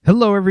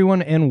Hello,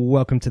 everyone, and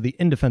welcome to the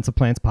In Defense of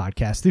Plants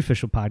podcast, the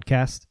official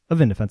podcast of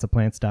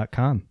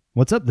indefenseofplants.com.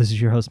 What's up? This is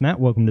your host,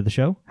 Matt. Welcome to the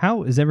show.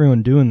 How is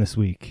everyone doing this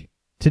week?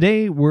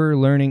 Today, we're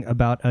learning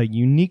about a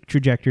unique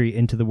trajectory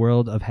into the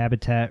world of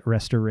habitat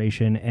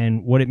restoration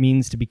and what it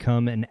means to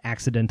become an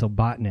accidental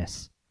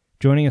botanist.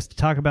 Joining us to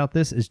talk about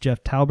this is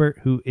Jeff Talbert,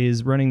 who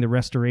is running the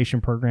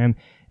restoration program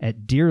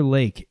at Deer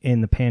Lake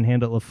in the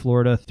Panhandle of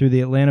Florida through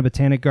the Atlanta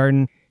Botanic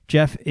Garden.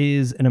 Jeff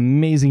is an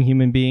amazing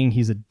human being.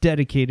 He's a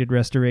dedicated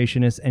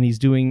restorationist, and he's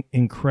doing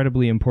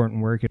incredibly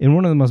important work in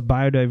one of the most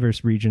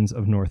biodiverse regions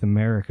of North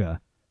America.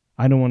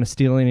 I don't want to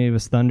steal any of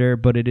his thunder,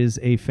 but it is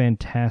a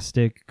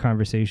fantastic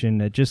conversation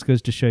that just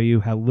goes to show you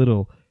how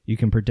little you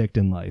can predict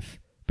in life.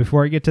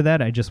 Before I get to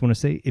that, I just want to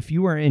say, if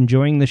you are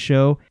enjoying the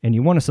show and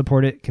you want to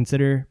support it,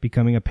 consider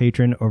becoming a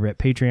patron over at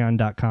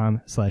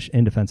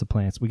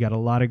patreon.com/indefenseofplants. We got a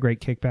lot of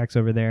great kickbacks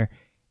over there.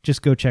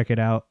 Just go check it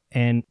out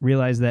and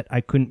realize that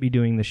I couldn't be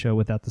doing the show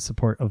without the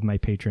support of my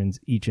patrons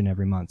each and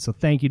every month. So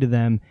thank you to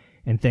them,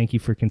 and thank you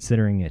for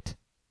considering it.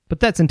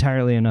 But that's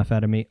entirely enough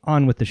out of me.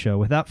 On with the show.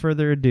 Without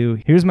further ado,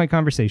 here's my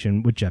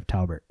conversation with Jeff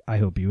Talbert. I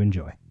hope you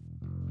enjoy.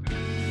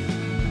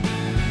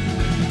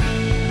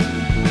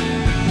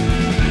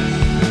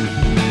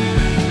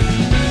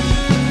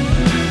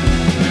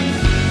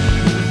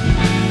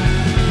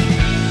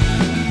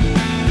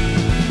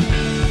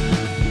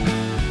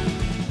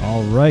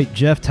 All right,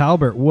 Jeff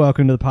Talbert,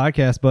 welcome to the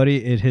podcast,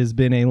 buddy. It has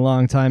been a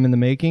long time in the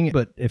making,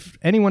 but if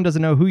anyone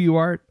doesn't know who you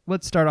are,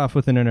 let's start off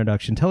with an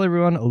introduction. Tell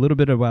everyone a little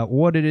bit about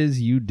what it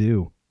is you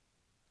do.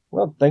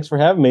 Well, thanks for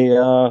having me.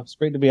 It's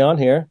great to be on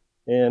here.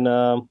 And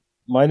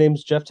my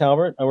name's Jeff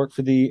Talbert. I work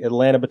for the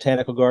Atlanta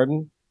Botanical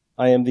Garden.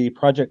 I am the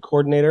project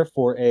coordinator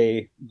for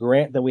a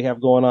grant that we have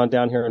going on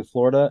down here in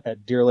Florida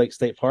at Deer Lake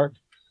State Park.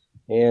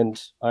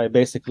 And I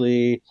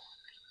basically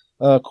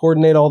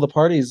coordinate all the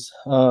parties.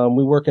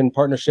 We work in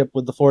partnership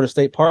with the Florida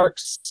State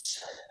Parks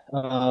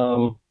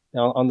on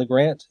the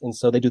grant, and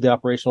so they do the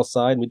operational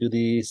side, and we do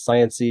the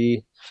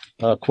sciencey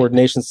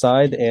coordination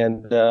side.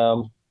 And I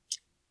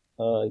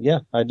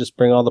just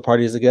bring all the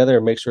parties together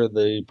and make sure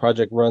the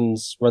project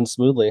runs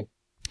smoothly.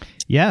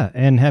 Yeah,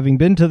 and having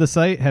been to the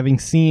site, having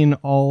seen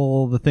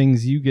all the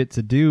things you get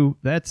to do,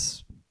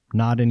 that's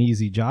not an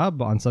easy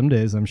job on some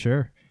days, I'm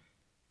sure.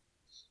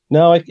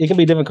 No, it can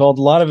be difficult.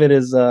 A lot of it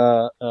is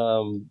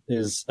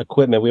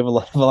equipment. We have a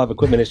lot of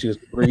equipment issues.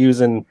 We're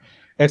using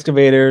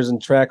excavators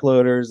and track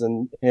loaders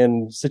and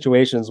in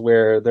situations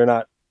where they're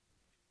not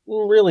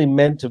really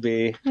meant to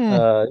be,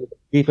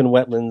 deep in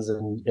wetlands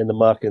and in the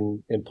muck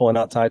and pulling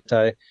out tie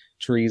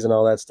trees and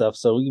all that stuff.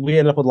 So we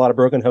end up with a lot of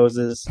broken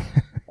hoses.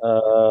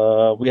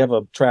 We have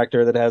a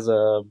tractor that has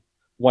a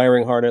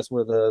wiring harness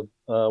where the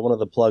one of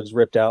the plugs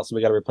ripped out, so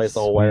we got to replace the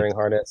whole wiring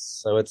harness.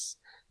 So it's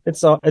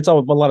all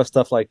a lot of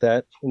stuff like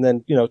that, and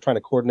then trying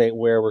to coordinate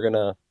where we're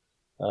gonna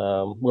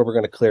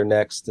clear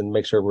next and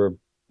make sure we're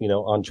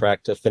on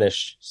track to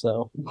finish.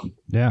 So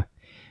yeah,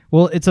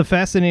 well, it's a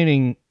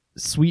fascinating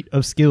suite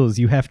of skills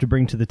you have to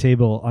bring to the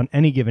table on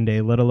any given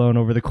day, let alone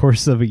over the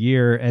course of a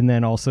year, and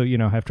then also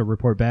have to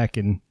report back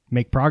and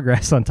make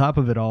progress on top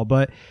of it all.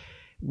 But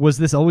was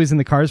this always in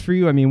the cards for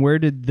you? I mean, where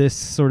did this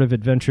sort of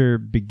adventure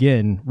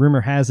begin?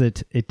 Rumor has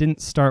it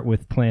didn't start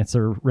with plants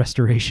or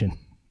restoration.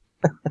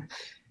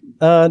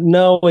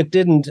 No, it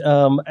didn't.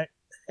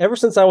 Ever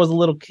since I was a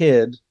little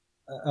kid,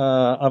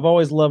 I've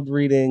always loved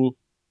reading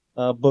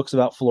books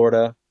about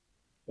Florida,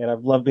 and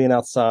I've loved being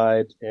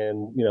outside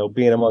and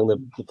being among the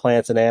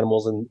plants and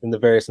animals in the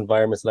various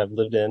environments that I've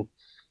lived in.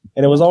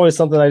 And it was always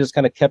something I just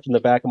kind of kept in the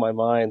back of my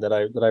mind that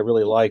I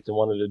really liked and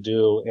wanted to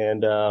do.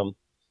 And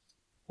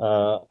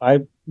I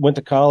went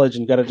to college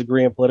and got a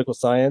degree in political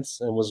science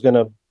and was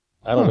gonna,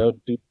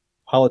 do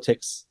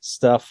politics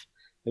stuff.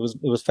 It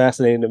was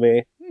fascinating to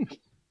me.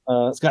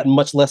 It's gotten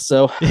much less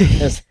so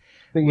as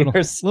the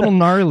years. Little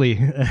gnarly,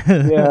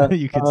 yeah,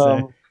 you could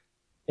say.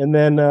 And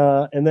then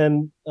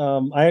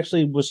I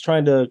actually was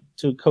trying to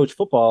coach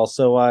football.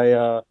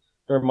 So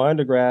during my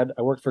undergrad,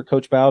 I worked for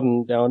Coach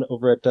Bowden down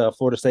over at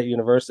Florida State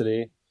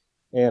University,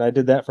 and I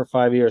did that for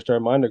 5 years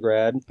during my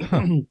undergrad.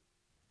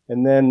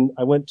 And then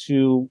I went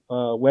to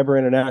Weber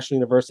International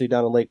University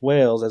down in Lake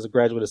Wales as a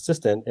graduate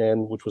assistant,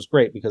 and which was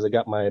great because I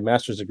got my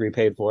master's degree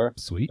paid for.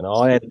 Sweet. And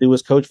all I had to do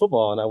was coach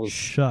football, and I was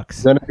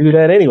going to do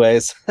that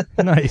anyways.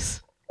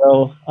 Nice.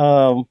 So,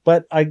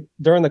 but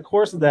during the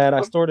course of that,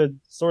 I started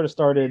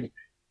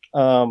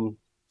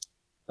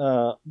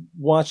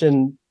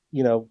watching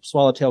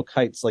swallowtail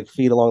kites like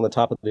feed along the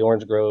top of the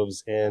orange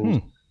groves,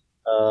 and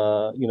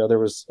there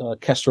was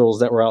kestrels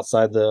that were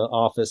outside the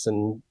office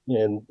and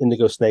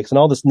indigo snakes and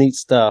all this neat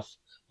stuff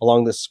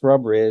along this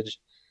scrub ridge.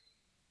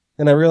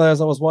 And I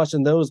realized I was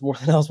watching those more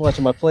than I was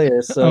watching my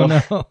players. So I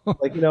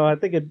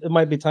think it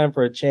might be time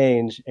for a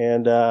change.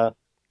 And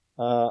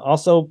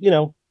also,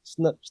 it's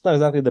not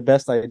exactly the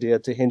best idea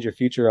to hinge your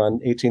future on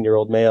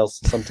 18-year-old males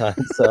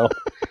sometimes. So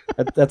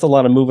that's a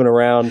lot of moving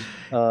around.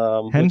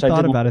 Hadn't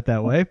thought about it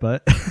that way,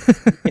 but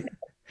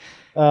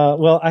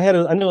well,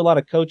 I knew a lot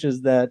of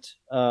coaches that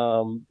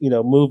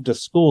moved to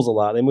schools a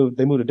lot. They moved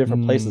to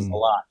different places a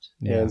lot,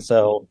 and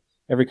so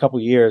every couple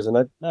of years, and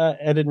I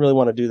didn't really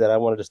want to do that. I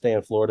wanted to stay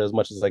in Florida as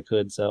much as I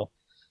could. So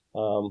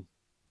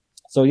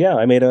yeah,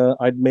 I made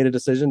a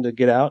decision to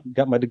get out,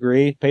 got my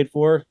degree paid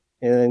for,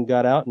 and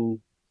got out and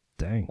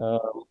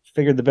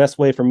figured the best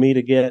way for me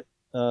to get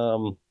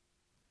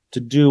to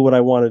do what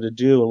I wanted to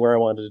do and where I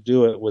wanted to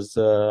do it was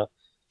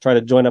try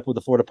to join up with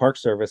the Florida Park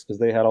Service, because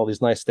they had all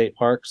these nice state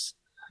parks.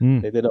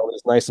 They did all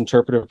these nice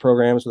interpretive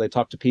programs where they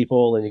talk to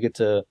people, and you get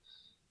to,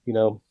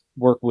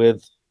 work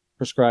with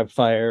prescribed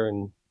fire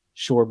and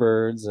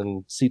shorebirds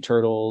and sea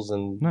turtles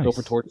and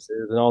gopher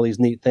tortoises and all these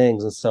neat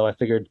things. And so I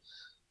figured,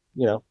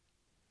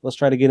 let's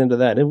try to get into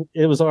that.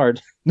 It was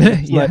hard.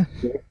 Yeah.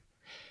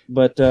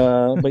 But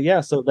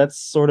yeah, so that's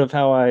sort of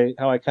how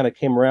I kind of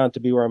came around to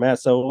be where I'm at.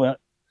 So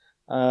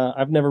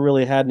I've never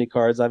really had any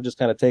cards. I've just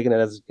kind of taken it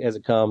as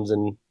it comes,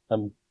 and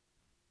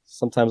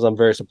sometimes I'm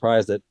very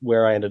surprised at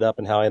where I ended up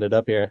and how I ended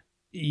up here.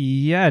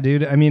 Yeah,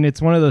 dude. I mean,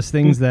 it's one of those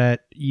things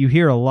that you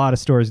hear a lot of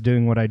stores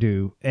doing what I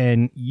do,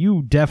 and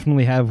you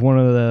definitely have one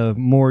of the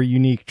more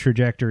unique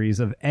trajectories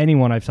of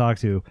anyone I've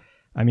talked to.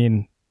 I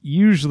mean,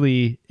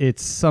 usually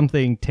it's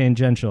something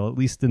tangential, at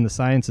least in the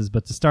sciences,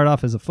 but to start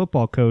off as a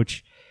football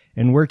coach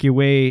and work your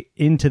way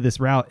into this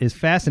route is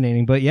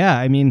fascinating. But yeah,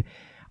 I mean,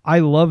 I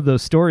love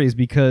those stories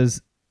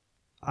because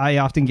I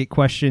often get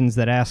questions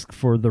that ask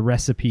for the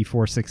recipe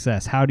for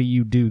success. How do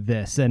you do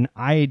this? And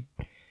I,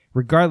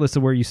 regardless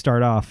of where you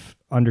start off,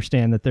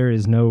 understand that there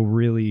is no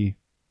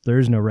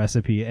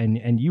recipe,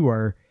 and you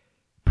are,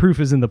 proof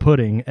is in the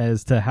pudding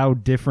as to how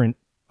different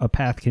a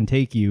path can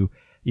take you,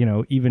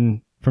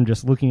 even from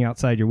just looking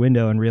outside your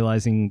window and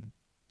realizing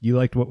you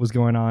liked what was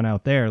going on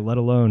out there, let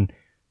alone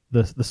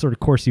the sort of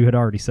course you had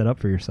already set up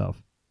for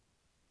yourself.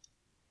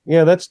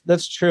 Yeah,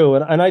 that's true.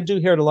 And I do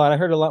hear it a lot. I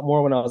heard it a lot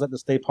more when I was at the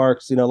state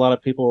parks. A lot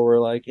of people were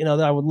like,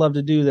 I would love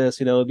to do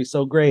this, it'd be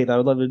so great. I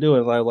would love to do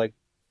it. And I was like,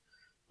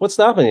 what's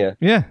stopping you?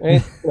 Yeah.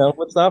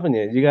 What's stopping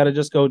you? You got to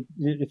just go.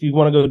 If you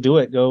want to go do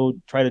it, go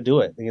try to do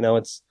it.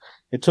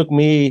 It took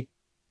me,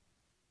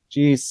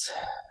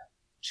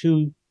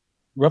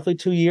 roughly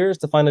 2 years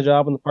to find a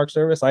job in the Park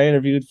Service. I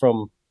interviewed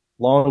from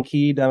Long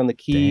Key down in the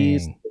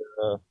Keys,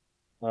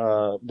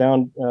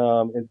 down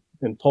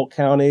in Polk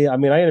County. I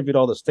mean, I interviewed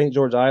all the St.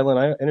 George Island.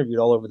 I interviewed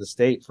all over the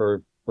state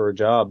for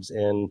jobs,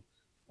 and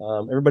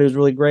everybody was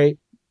really great.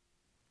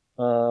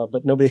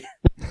 But nobody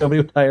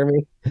would hire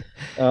me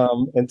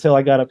until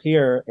I got up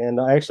here, and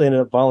I actually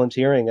ended up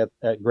volunteering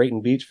at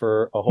Grayton Beach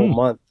for a whole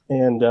month.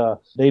 And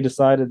they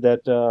decided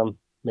that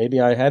maybe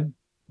I had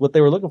what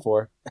they were looking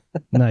for.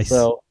 Nice.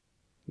 So,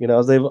 I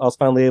was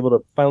finally able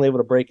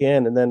to break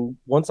in, and then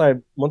once I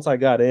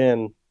got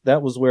in,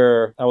 that was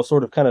where I was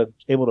sort of kind of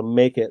able to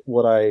make it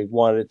what I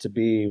wanted it to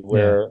be.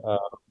 Where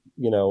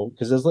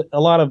because there's a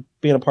lot of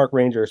being a park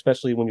ranger,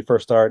 especially when you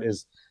first start,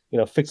 is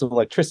fixing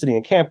electricity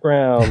in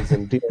campgrounds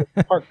and dealing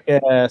with park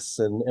guests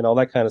and all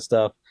that kind of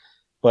stuff.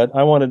 But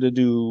I wanted to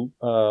do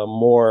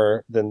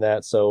more than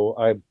that. So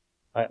I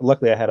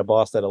luckily I had a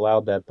boss that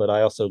allowed that. But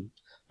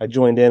I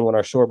joined in when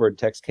our shorebird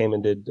techs came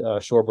and did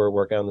shorebird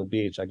work out on the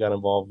beach. I got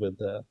involved with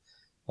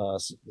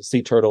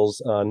sea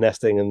turtles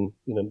nesting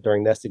and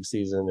during nesting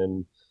season,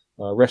 and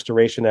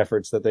restoration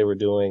efforts that they were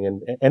doing,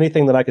 and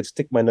anything that I could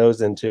stick my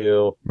nose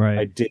into,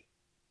 I did.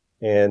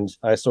 And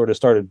I sort of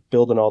started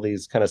building all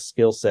these kind of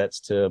skill sets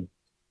to,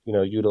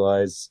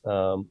 utilize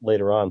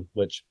later on,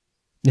 which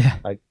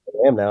I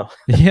am now.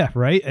 Yeah,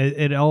 right.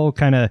 It all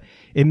kind of,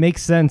 it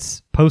makes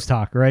sense post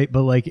hoc, right?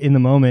 But in the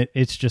moment,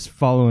 it's just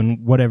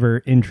following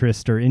whatever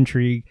interest or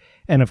intrigue,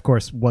 and of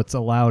course, what's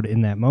allowed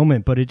in that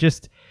moment. But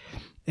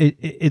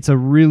it's a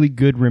really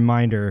good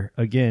reminder,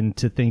 again,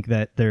 to think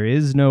that there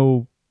is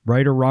no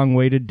right or wrong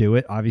way to do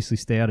it. Obviously,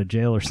 stay out of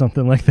jail or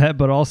something like that,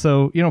 but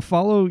also,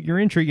 follow your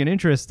intrigue and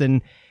interest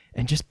and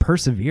just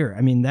persevere.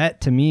 I mean,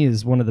 that to me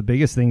is one of the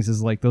biggest things,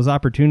 is those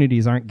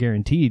opportunities aren't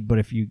guaranteed, but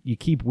if you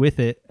keep with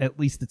it, at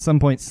least at some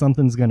point,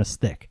 something's going to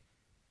stick.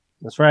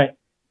 That's right.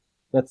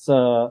 That's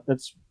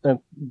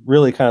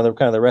really kind of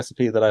the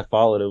recipe that I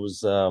followed. It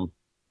was,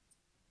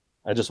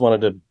 I just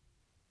wanted to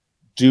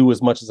do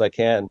as much as I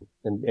can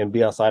and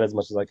be outside as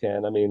much as I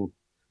can. I mean,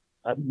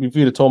 if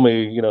you'd have told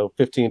me,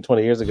 15,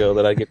 20 years ago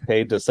that I get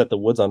paid to set the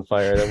woods on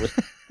fire, that was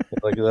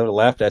I would have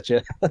laughed at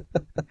you.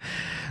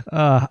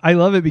 I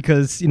love it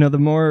because, the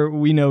more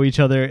we know each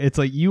other, it's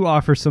you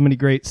offer so many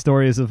great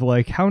stories of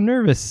how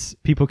nervous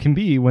people can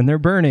be when they're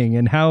burning,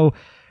 and how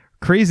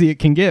crazy it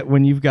can get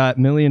when you've got $1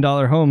 million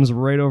homes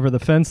right over the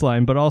fence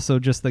line. But also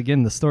just,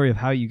 again, the story of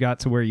how you got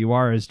to where you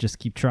are is just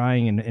keep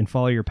trying and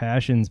follow your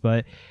passions.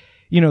 But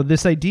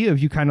this idea of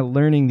you kind of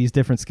learning these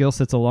different skill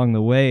sets along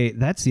the way,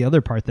 that's the other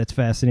part that's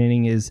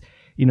fascinating is,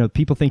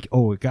 people think,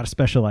 oh, it got to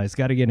specialize,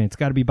 got to get in, it's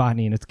got to be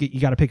botany, and you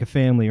got to pick a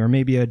family or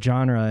maybe a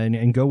genre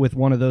and go with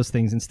one of those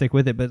things and stick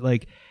with it. But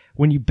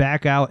when you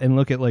back out and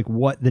look at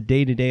what the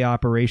day-to-day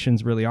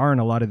operations really are in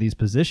a lot of these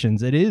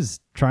positions, it is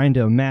trying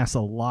to amass a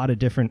lot of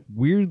different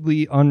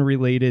weirdly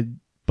unrelated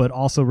but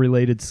also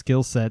related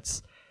skill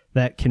sets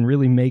that can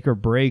really make or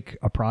break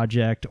a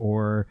project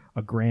or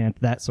a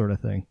grant, that sort of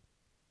thing.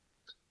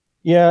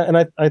 Yeah, and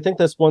I think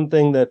that's one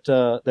thing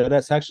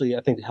that's actually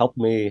I think helped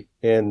me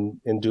in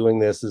doing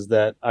this is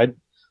that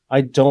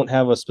I don't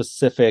have a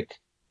specific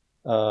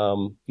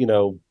you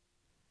know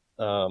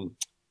um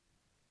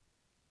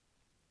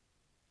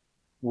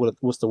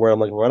what's the word I'm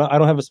looking for? I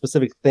don't have a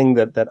specific thing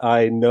that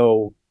I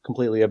know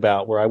completely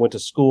about where I went to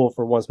school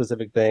for one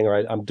specific thing or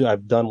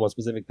I've done one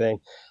specific thing.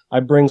 I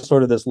bring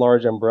sort of this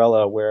large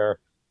umbrella where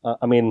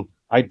I mean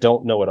I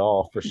don't know it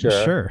all for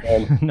sure. Sure.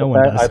 And No one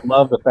I does.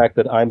 love the fact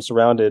that I'm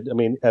surrounded. I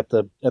mean, at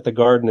the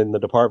garden in the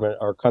department,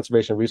 our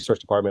conservation research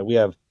department, we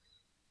have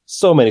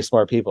so many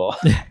smart people.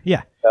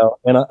 Yeah.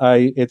 And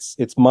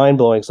it's mind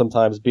blowing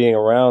sometimes being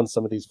around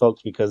some of these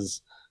folks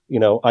because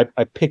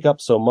I pick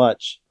up so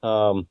much.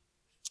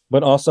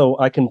 But also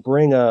I can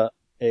bring a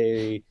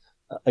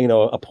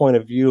a point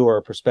of view or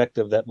a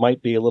perspective that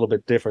might be a little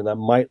bit different.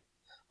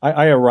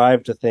 I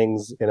arrive to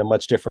things in a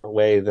much different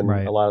way than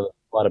Right. a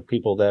lot of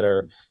people that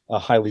are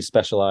highly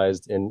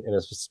specialized in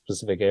a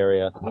specific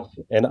area,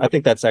 and I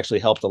think that's actually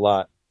helped a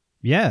lot.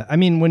 Yeah. I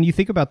mean, when you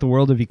think about the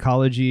world of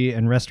ecology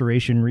and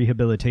restoration,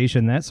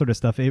 rehabilitation, that sort of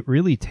stuff, it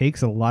really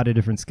takes a lot of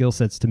different skill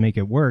sets to make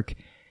it work.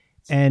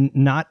 And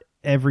not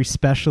every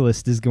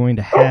specialist is going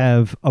to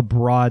have a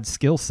broad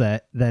skill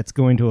set that's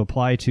going to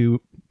apply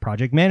to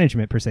project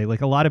management per se.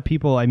 Like a lot of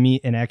people I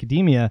meet in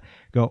academia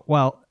go,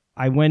 well,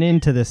 I went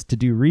into this to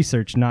do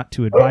research, not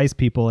to advise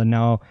people. And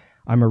now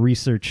I'm a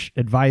research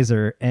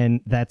advisor.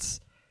 And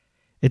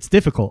it's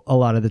difficult a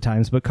lot of the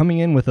times, but coming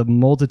in with a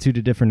multitude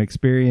of different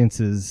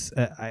experiences,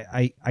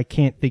 I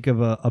can't think of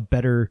a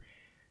better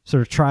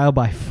sort of trial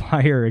by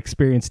fire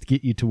experience to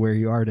get you to where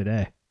you are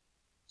today.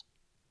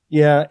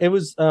 Yeah, it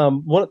was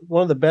one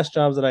of the best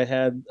jobs that I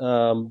had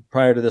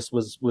prior to this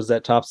was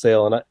at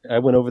Topsail, and I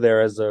went over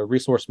there as a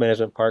resource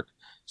management park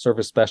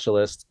service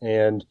specialist,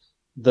 and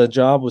the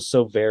job was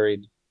so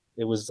varied.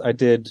 I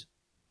did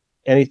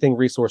anything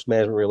resource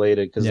management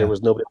related because there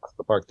was nobody else in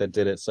the park that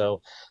did it.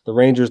 So the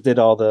rangers did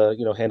all the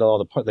handle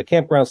all the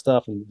campground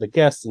stuff and the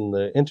guests and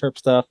the interp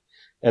stuff,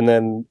 and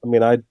then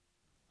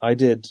I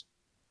did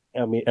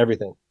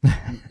everything,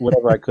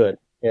 whatever I could,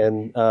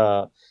 and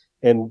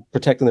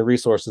protecting the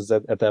resources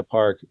at that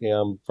park,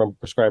 from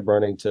prescribed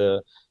burning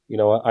to,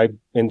 I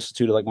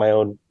instituted like my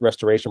own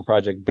restoration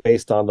project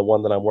based on the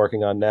one that I'm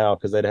working on now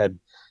because it had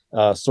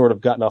sort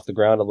of gotten off the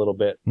ground a little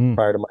bit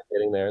prior to my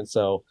getting there, and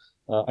so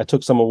I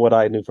took some of what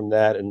I knew from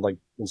that and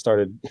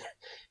started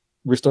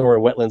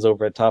restoring wetlands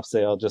over at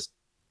Topsail just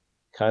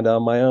kind of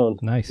on my own.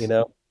 Nice.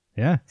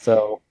 Yeah.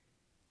 So.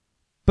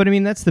 But I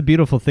mean, that's the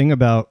beautiful thing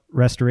about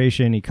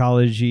restoration,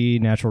 ecology,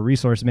 natural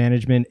resource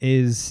management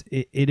is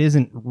it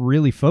isn't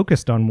really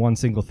focused on one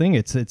single thing.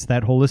 It's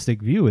that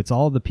holistic view. It's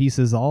all the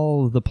pieces,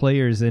 all the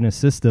players in a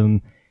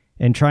system,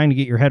 and trying to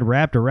get your head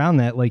wrapped around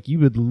that. Like you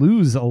would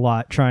lose a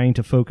lot trying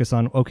to focus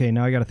on, okay,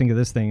 now I got to think of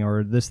this thing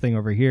or this thing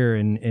over here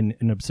in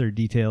absurd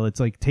detail. It's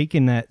like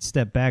taking that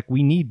step back.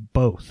 We need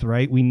both,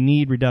 right? We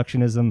need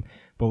reductionism,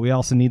 but we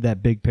also need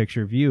that big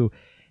picture view.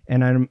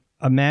 And I'm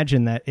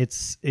imagine that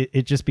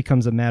it just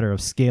becomes a matter of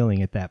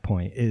scaling at that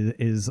point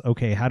is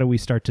okay, how do we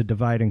start to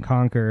divide and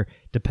conquer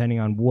depending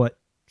on what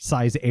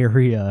size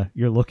area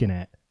you're looking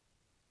at?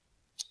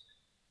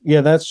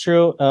 Yeah, that's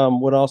true.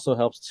 What also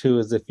helps too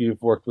is if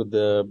you've worked with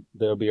the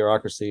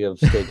bureaucracy of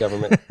state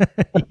government.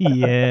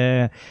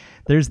 Yeah,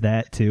 there's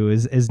that too,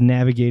 is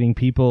navigating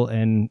people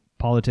and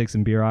politics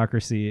and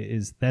bureaucracy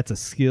that's a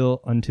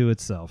skill unto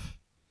itself.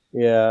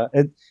 Yeah,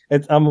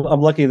 I'm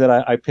lucky that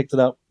I picked it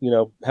up,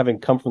 having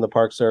come from the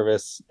Park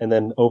Service and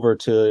then over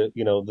to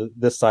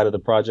this side of the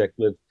project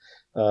with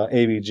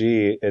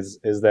ABG is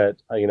that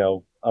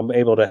I'm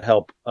able to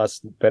help us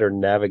better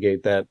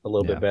navigate that a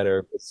little bit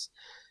better. It's,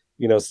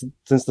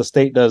 since the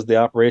state does the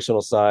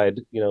operational side,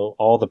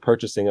 all the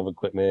purchasing of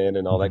equipment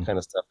and all that kind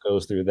of stuff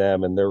goes through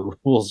them, and their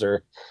rules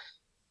are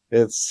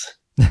it's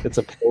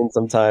a pain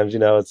sometimes.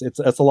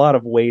 It's a lot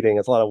of waiting.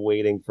 It's a lot of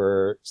waiting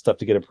for stuff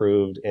to get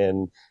approved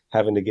and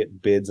having to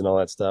get bids and all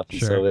that stuff.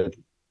 Sure.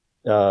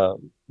 So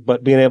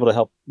but being able to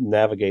help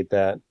navigate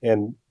that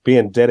and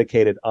being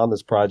dedicated on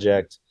this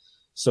project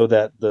so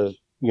that the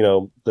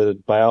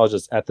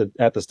biologists at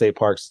the state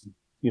parks,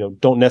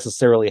 don't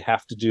necessarily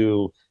have to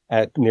do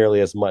at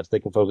nearly as much. They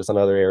can focus on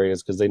other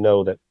areas because they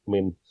know that,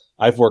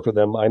 I've worked with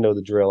them. I know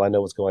the drill. I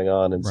know what's going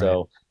on. And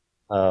so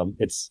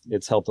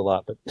it's helped a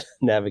lot, but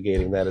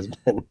navigating that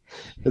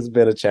has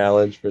been a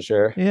challenge for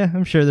sure. Yeah,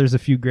 I'm sure there's a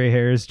few gray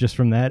hairs just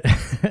from that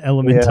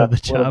element of the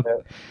job.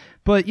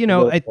 But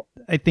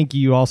I think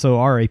you also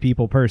are a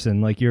people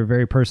person. Like you're a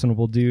very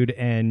personable dude,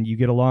 and you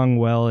get along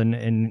well,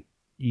 and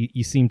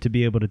you seem to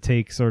be able to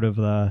take sort of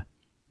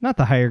not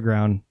the higher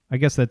ground. I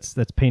guess that's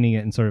painting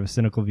it in sort of a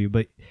cynical view,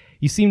 but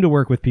you seem to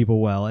work with people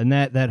well, and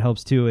that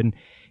helps too. And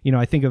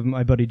I think of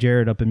my buddy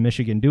Jared up in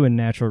Michigan doing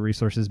natural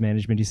resources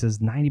management. He says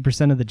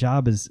 90% of the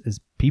job is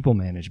people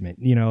management.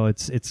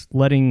 It's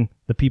letting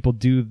the people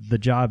do the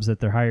jobs that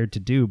they're hired to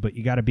do, but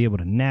you got to be able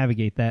to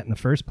navigate that in the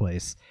first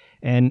place.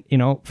 And,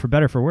 for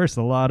better or for worse,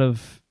 a lot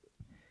of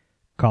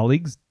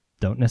colleagues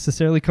don't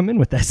necessarily come in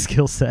with that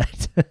skill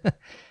set.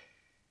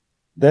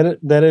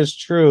 That is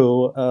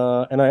true,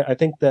 and I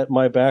think that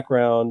my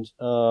background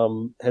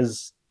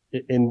has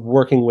in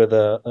working with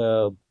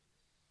a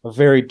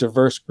very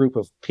diverse group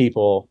of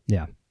people.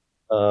 Yeah.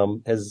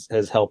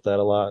 Has helped that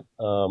a lot.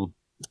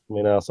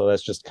 So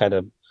that's just kind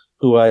of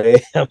who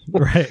I am,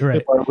 Right.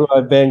 who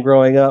I've been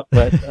growing up.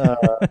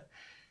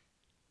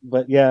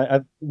 But yeah,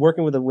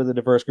 working with a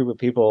diverse group of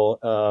people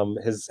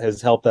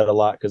has helped that a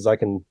lot, because I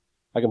can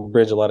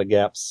bridge a lot of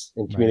gaps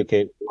and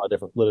communicate with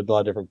a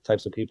lot of different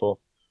types of people.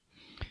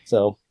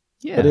 So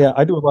yeah, but yeah,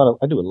 I do a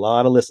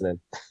lot of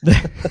listening.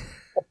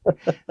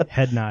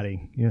 Head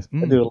nodding. Yes,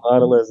 I do a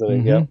lot of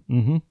listening. Yeah,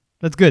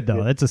 that's good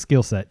though. That's a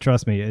skill set.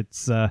 Trust me,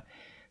 it's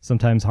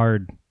sometimes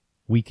hard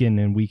week in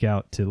and week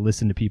out to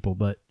listen to people,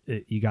 but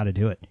you got to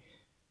do it.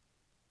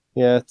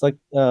 Yeah, it's like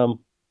I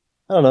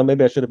don't know.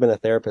 Maybe I should have been a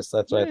therapist.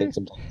 That's what I think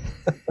sometimes.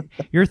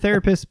 You're a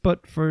therapist,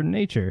 but for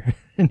nature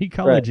and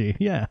ecology. Right.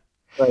 Yeah.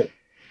 Right.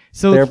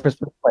 So therapist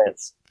for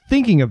plants.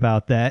 Thinking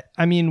about that,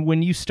 I mean,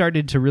 when you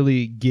started to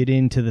really get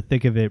into the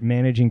thick of it,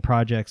 managing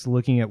projects,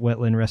 looking at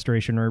wetland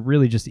restoration, or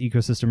really just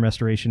ecosystem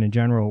restoration in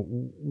general,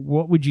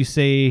 what would you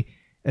say,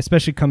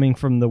 especially coming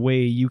from the way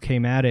you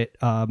came at it,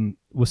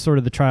 was sort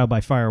of the trial by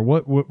fire?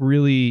 What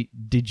really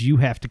did you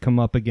have to come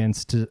up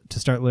against to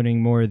start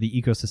learning more of the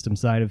ecosystem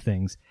side of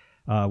things?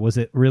 Was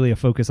it really a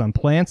focus on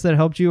plants that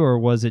helped you, or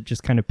was it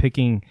just kind of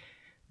picking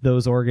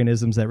those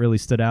organisms that really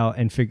stood out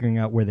and figuring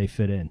out where they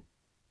fit in?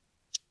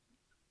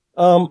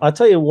 I'll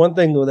tell you one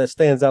thing that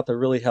stands out that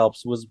really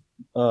helps was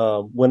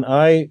when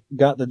I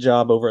got the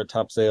job over at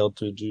Topsail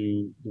to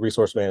do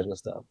resource management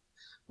stuff.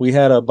 We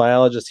had a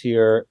biologist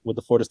here with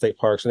the Florida State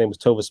Parks. Her name was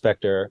Tova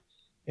Spector,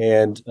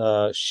 and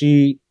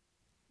she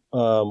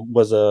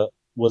was a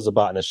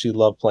botanist. She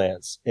loved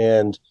plants,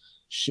 and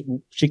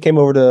she came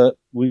over to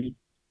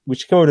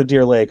she came over to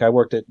Deer Lake. I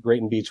worked at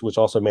Grayton Beach, which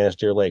also managed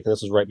Deer Lake, and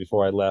this was right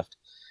before I left.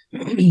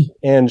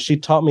 And she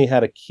taught me how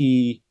to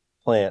key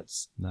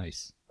plants.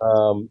 Nice.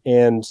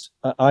 And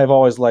I've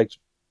always liked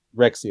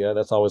Rexia.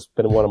 That's always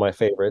been one of my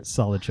favorites.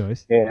 Solid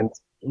choice. And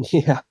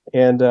yeah,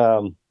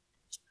 and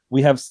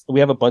we have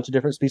a bunch of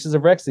different species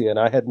of Rexia, and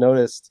I had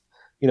noticed,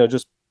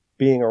 just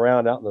being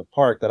around out in the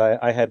park, that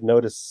I had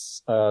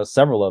noticed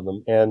several of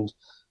them, and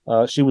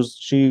she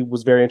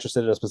was very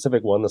interested in a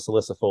specific one, the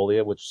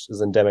salicifolia, which is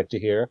endemic to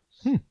here,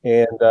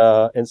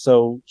 and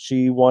so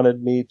she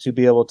wanted me to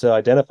be able to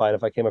identify it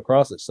if I came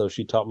across it. So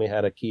she taught me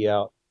how to key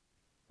out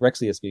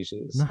Rexia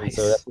species. Nice. And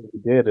so that's what we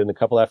did in a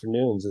couple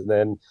afternoons. And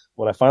then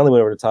when I finally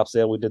went over to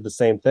Topsail, we did the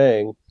same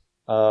thing.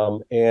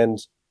 And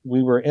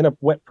we were in a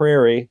wet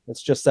prairie.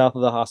 It's just south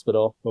of the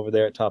hospital over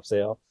there at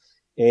Topsail.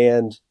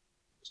 And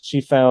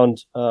she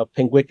found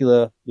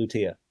Pinguicula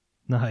lutea.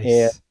 Nice.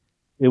 And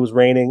it was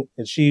raining,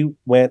 and she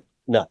went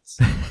nuts,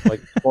 like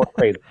going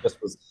crazy.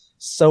 Just was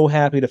so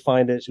happy to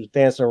find it. She was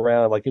dancing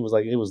around like it was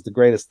the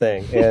greatest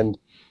thing. And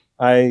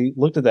I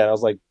looked at that. I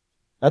was like,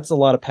 that's a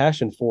lot of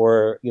passion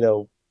for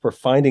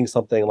finding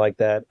something like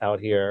that out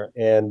here.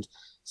 And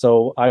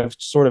so I've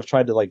sort of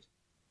tried to like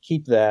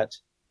keep that,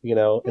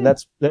 and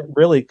that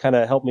really kind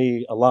of helped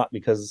me a lot,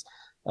 because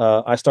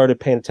I started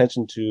paying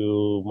attention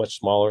to much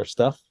smaller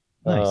stuff.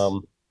 Nice.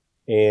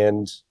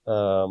 And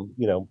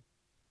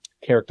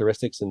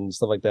characteristics and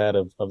stuff like that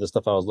of the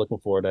stuff I was looking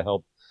for to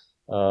help.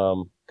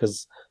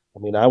 Cause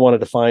I wanted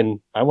to find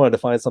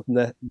something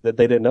that they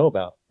didn't know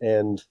about.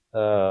 And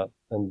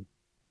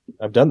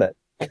I've done that.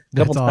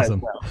 That's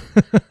awesome.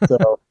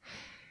 So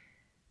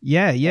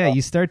yeah.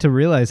 You start to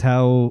realize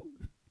how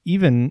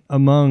even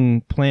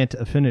among plant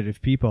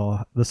affinitive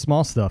people, the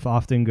small stuff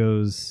often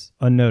goes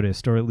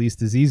unnoticed, or at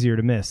least is easier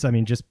to miss. I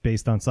mean, just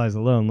based on size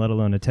alone, let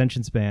alone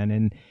attention span.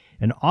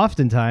 And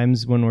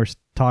oftentimes when we're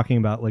talking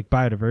about like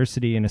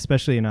biodiversity, and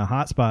especially in a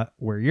hotspot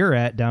where you're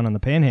at down on the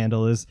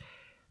Panhandle, is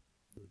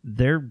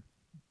they're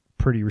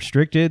pretty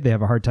restricted. They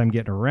have a hard time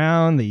getting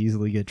around. They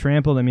easily get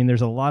trampled. I mean,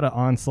 there's a lot of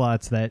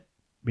onslaughts that,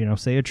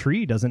 say a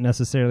tree doesn't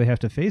necessarily have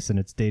to face in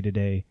its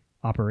day-to-day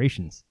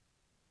operations.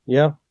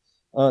 Yeah,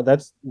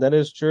 that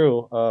is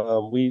true.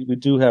 We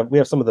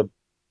have some of the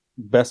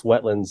best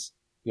wetlands,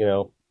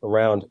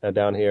 around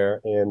down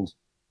here, and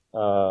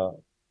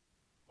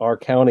our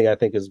county, I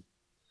think, is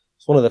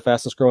one of the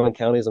fastest growing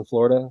counties in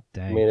Florida.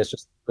 Dang. I mean, it's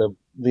just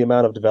the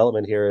amount of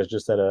development here is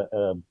just at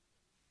a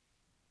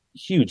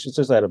huge. It's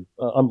just at an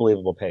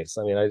unbelievable pace.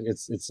 I mean,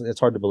 it's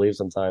hard to believe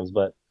sometimes,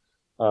 but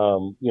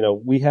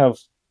we have,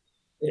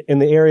 in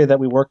the area that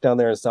we work down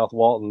there in South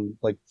Walton,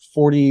 like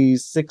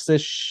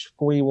 46-ish,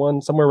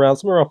 41, somewhere around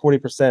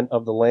 40%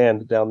 of the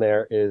land down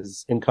there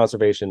is in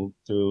conservation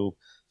through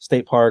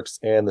state parks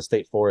and the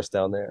state forest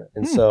down there.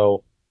 And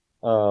so,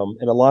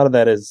 and a lot of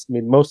that is,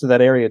 most of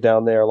that area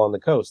down there along the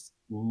coast,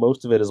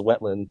 most of it is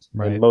wetland,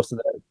 right, and most of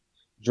that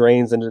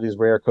drains into these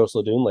rare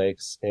coastal dune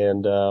lakes.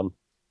 And,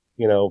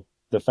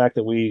 the fact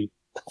that we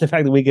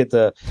get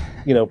to,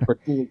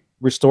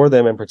 restore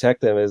them and protect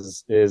them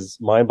is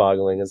mind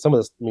boggling. And some of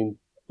this,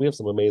 we have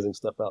some amazing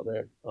stuff out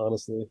there,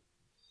 honestly.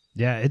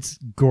 Yeah, it's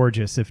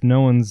gorgeous. If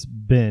no one's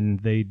been,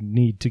 they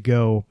need to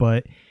go.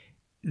 But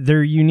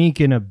they're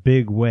unique in a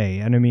big way.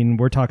 And I mean,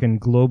 we're talking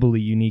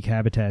globally unique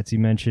habitats. You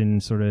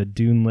mentioned sort of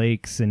dune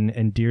lakes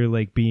and Deer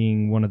Lake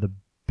being one of the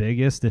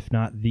biggest, if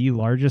not the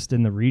largest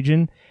in the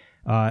region.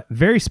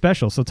 Very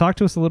special. So talk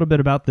to us a little bit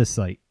about this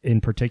site in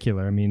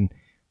particular. I mean,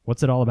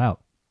 what's it all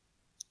about?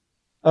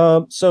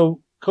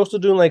 So coastal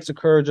dune lakes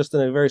occur just in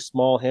a very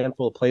small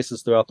handful of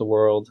places throughout the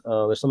world.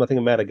 There's some, I think,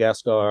 in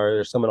Madagascar.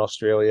 There's some in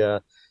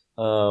Australia.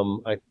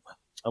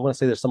 I want to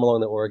say there's some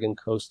along the Oregon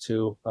coast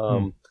too.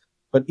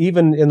 But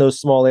even in those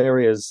small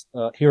areas,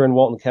 here in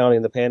Walton County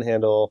in the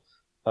Panhandle,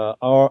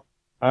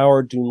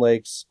 our dune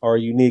lakes are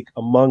unique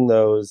among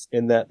those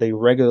in that they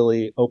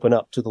regularly open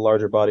up to the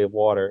larger body of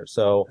water.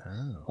 So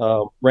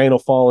rain will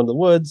fall into the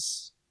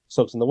woods,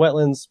 soaks in the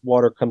wetlands,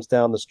 water comes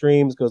down the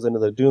streams, goes into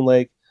the dune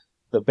lake,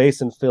 the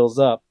basin fills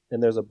up,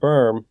 and there's a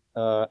berm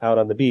out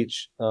on the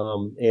beach.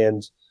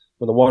 And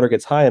when the water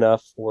gets high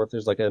enough, or if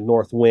there's like a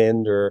north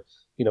wind or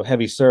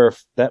heavy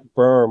surf, that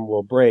berm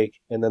will break,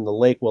 and then the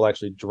lake will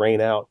actually drain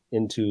out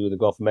into the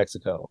Gulf of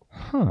Mexico.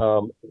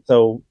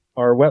 So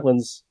our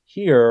wetlands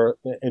here,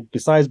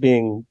 besides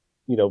being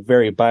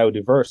very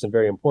biodiverse and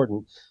very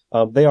important,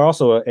 they are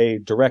also a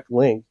direct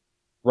link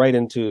right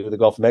into the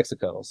Gulf of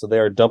Mexico. So they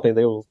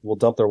will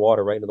dump their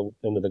water right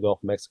into the Gulf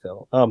of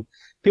Mexico.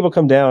 People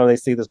come down and they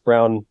see this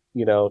brown,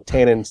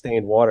 tannin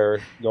stained water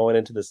going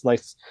into this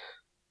nice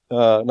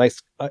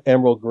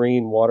emerald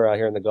green water out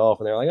here in the Gulf,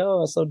 and they're like,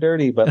 oh, it's so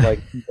dirty, but like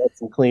that's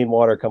some clean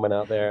water coming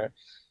out there.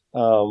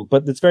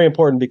 But it's very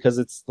important because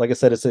it's, like I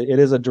said, it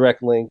is a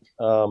direct link,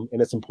 and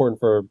it's important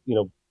for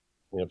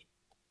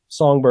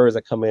songbirds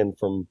that come in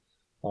from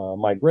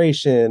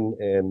migration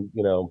and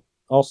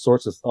all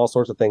sorts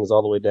of things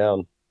all the way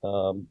down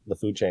the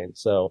food chain.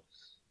 So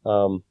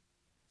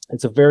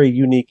it's a very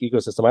unique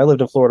ecosystem. I lived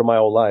in Florida my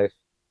whole life,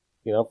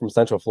 from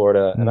Central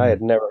Florida, and I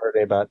had never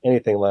heard about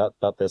anything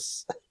about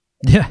this.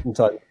 Yeah.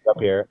 Until I got up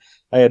here,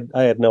 I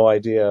had no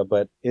idea,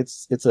 but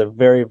it's a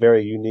very,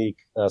 very unique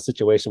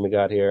situation we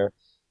got here,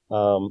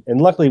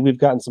 and luckily we've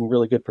gotten some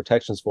really good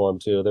protections for them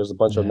too. There's a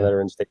bunch of them that are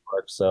in state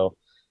parks, so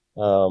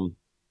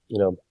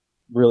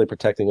really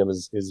protecting them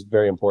is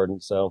very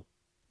important. So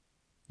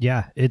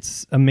yeah,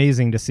 it's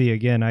amazing to see.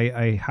 Again,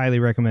 I highly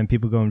recommend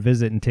people go and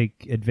visit and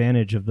take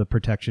advantage of the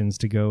protections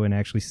to go and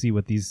actually see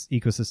what these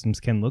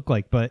ecosystems can look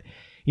like. But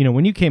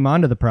when you came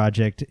onto the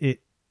project,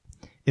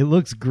 it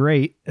looks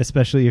great,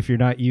 especially if you're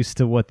not used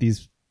to what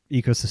these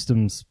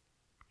ecosystems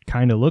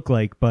kind of look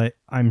like. But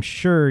I'm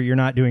sure you're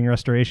not doing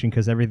restoration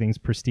because everything's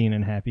pristine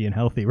and happy and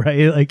healthy,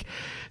 right? Like,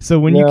 so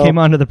when you came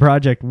onto the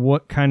project,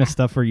 what kind of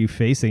stuff are you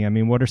facing? I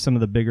mean, what are some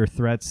of the bigger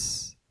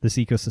threats this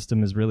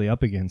ecosystem is really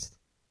up against?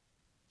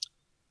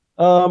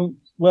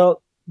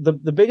 Well, the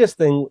biggest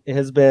thing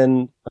has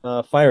been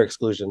fire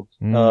exclusion.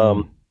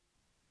 The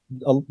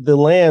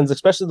lands,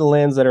 especially the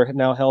lands that are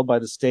now held by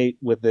the state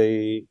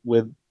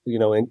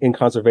in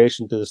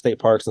conservation through the state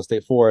parks and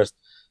state forest,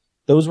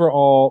 those were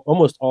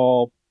almost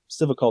all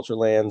silviculture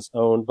lands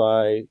owned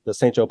by the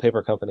St. Joe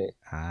Paper Company.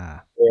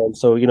 And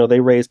so, they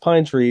raised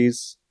pine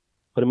trees,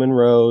 put them in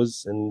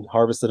rows and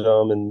harvested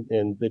them,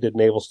 and they did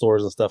naval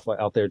stores and stuff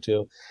out there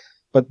too.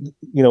 But,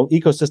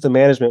 ecosystem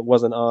management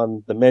wasn't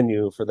on the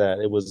menu for that.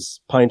 It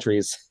was pine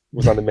trees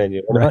was on the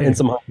menu and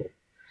some hunting.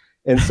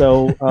 And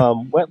so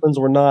wetlands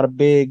were not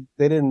they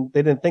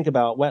didn't think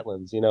about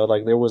wetlands,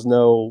 like there was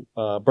no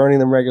burning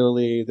them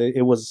regularly.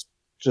 It was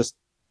just,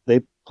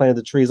 they planted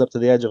the trees up to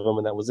the edge of them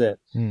and that was it.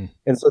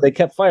 And so they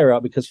kept fire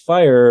out because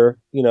fire,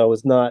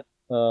 is not,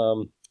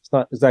 it's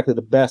not exactly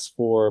the best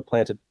for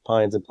planted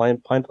pines and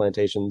pine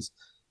plantations.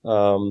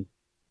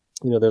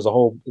 There's a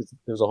whole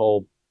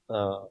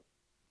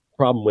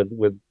problem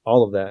with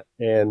all of that.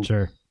 And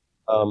sure.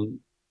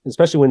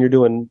 Especially when you're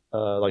doing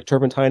like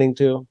turpentining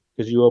too,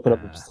 because you open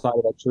up the side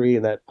of that tree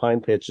and that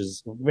pine pitch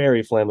is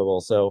very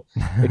flammable. So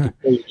it could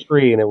kill your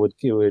tree and it would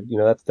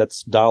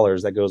that's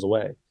dollars that goes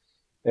away.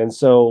 And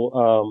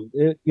so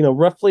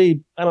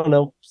roughly, I don't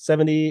know,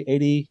 70,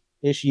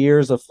 80-ish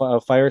years of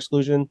fire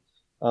exclusion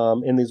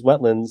in these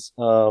wetlands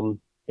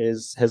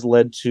has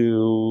led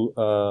to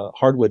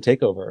hardwood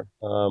takeover.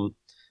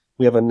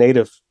 We have a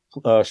native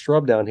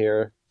shrub down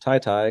here,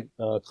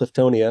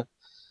 Cliftonia,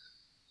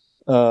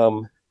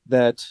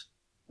 that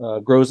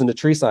grows into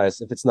tree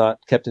size if it's not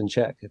kept in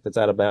check, if it's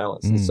out of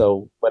balance. And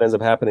so what ends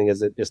up happening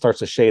is it starts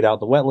to shade out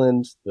the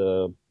wetland,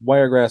 the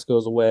wiregrass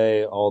goes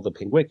away, all the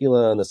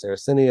pinguicula and the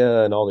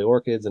sarracenia and all the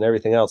orchids and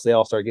everything else, they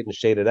all start getting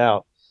shaded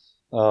out.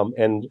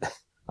 And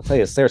I'll tell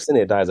you,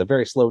 sarracenia dies a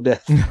very slow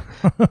death.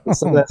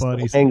 Some of that stuff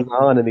hangs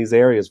on in these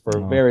areas for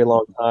a very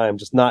long time,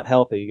 just not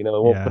healthy. It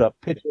won't put up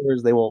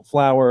pictures, they won't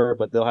flower,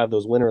 but they'll have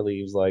those winter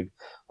leaves like,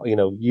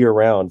 year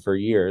round for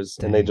years.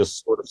 Dang. And they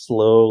just sort of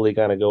slowly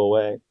kind of go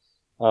away.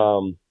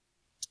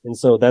 And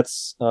so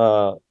that's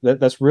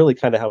really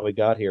kind of how we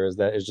got here,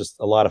 is just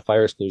a lot of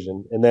fire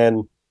exclusion. And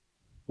then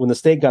when the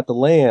state got the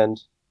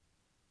land,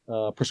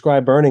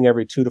 prescribed burning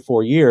every 2 to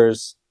 4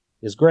 years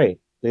is great.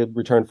 They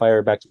return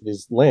fire back to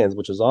these lands,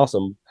 which is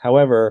awesome.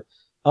 However,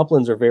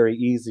 uplands are very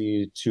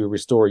easy to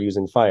restore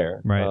using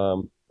fire. Right.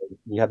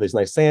 You have these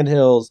nice sand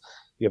hills.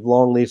 you have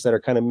longleafs that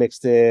are kind of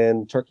mixed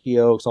in, turkey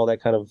oaks, all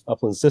that kind of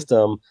upland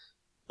system.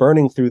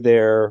 Burning through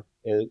there,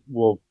 it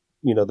will,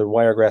 the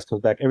wiregrass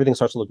comes back. Everything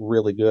starts to look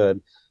really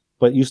good.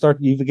 But you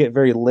get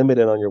very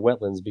limited on your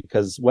wetlands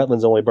because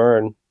wetlands only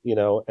burn,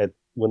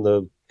 when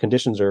the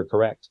conditions are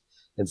correct.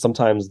 And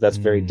sometimes that's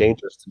very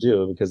dangerous to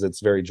do because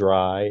it's very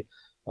dry,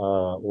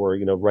 or,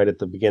 right at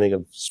the beginning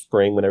of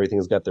spring when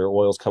everything's got their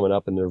oils coming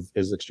up and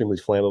is extremely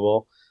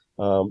flammable.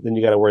 Then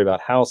you got to worry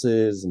about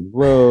houses and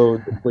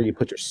roads, where you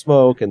put your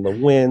smoke and the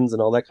winds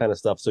and all that kind of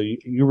stuff. So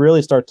you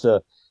really start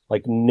to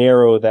like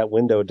narrow that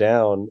window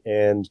down.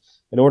 And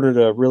in order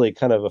to really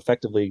kind of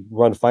effectively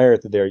run fire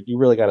through there, you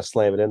really got to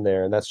slam it in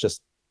there. And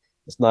it's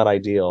not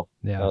ideal,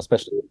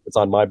 especially if it's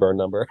on my burn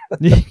number.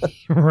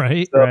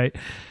 Right.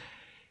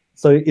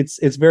 So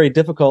it's very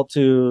difficult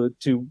to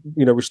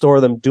restore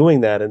them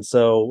doing that. And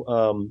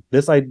so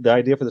the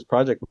idea for this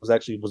project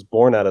was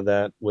born out of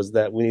that, was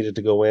that we needed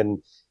to go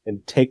in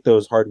and take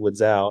those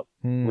hardwoods out,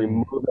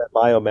 remove that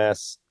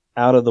biomass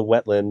out of the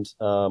wetland,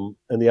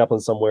 in the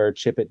upland somewhere,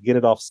 chip it, get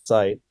it off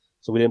site,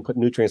 so we didn't put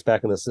nutrients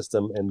back in the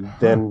system, and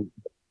then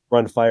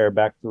run fire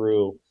back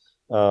through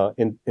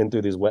in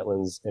through these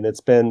wetlands. And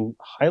it's been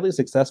highly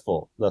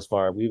successful thus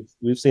far.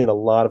 We've seen a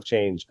lot of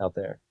change out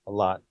there, a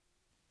lot.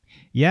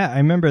 Yeah, I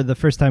remember the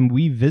first time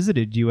we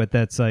visited you at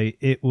that site,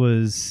 it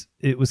was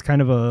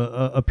kind of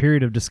a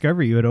period of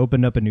discovery. You had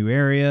opened up a new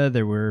area.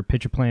 There were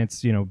pitcher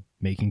plants,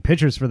 making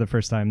pictures for the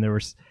first time. There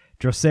was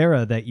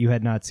Drosera that you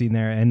had not seen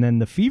there. And then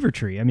the fever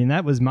tree. I mean,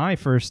 that was my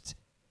first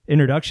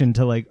introduction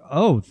to like,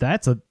 oh,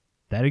 that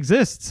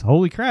exists.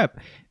 Holy crap.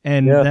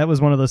 And that was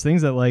one of those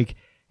things that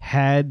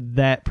had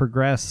that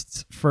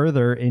progressed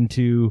further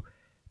into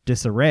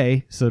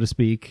disarray, so to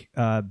speak,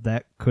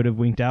 that could have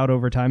winked out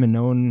over time and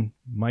no one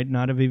might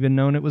not have even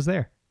known it was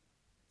there.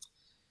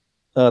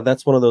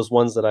 That's one of those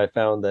ones that I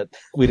found that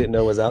we didn't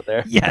know was out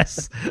there.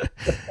 Yes.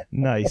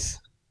 Nice.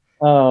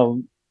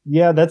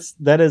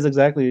 That is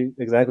exactly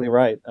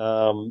right.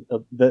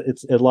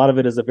 It's a lot of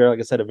it is a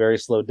very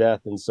slow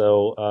death. And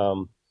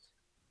so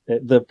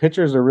the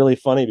pictures are really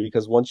funny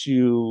because once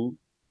you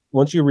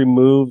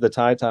remove the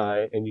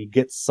tie and you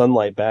get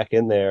sunlight back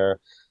in there,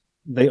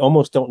 they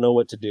almost don't know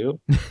what to do.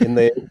 And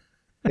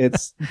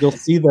you'll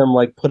see them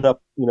put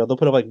up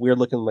weird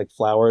looking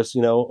flowers,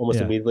 almost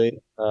immediately.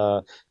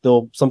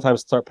 They'll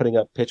sometimes start putting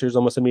up pictures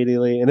almost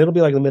immediately, and it'll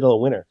be like the middle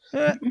of winter.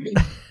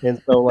 And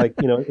so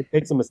it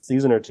takes them a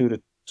season or two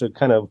to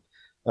kind of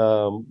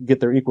get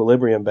their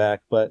equilibrium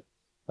back. But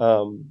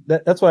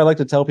that's what I like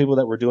to tell people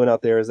that we're doing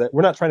out there, is that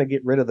we're not trying to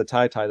get rid of the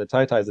tie. The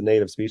tie is a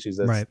native species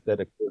that occurs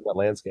in that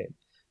landscape.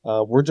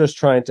 We're just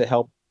trying to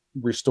help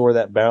restore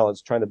that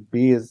balance, trying to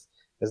be as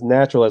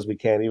natural as we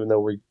can, even though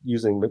we're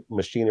using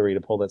machinery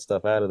to pull that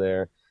stuff out of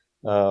there.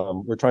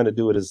 We're trying to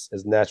do it as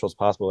natural as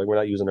possible. We're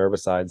not using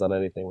herbicides on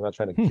anything. We're not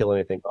trying to kill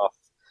anything off.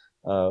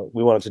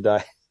 We want it to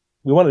die.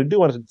 We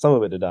want some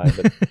of it to die,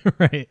 but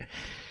right.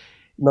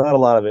 Not a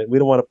lot of it. We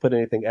don't want to put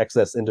anything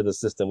excess into the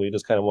system. We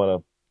just kind of want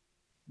to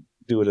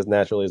do it as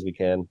naturally as we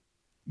can.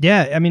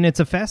 Yeah, I mean, it's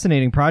a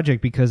fascinating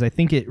project because I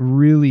think it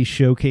really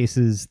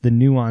showcases the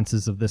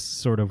nuances of this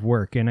sort of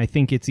work. And I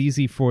think it's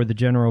easy for the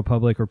general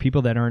public, or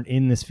people that aren't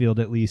in this field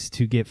at least,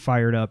 to get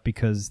fired up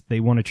because they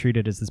want to treat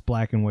it as this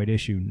black and white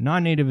issue.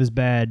 Non-native is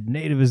bad,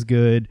 native is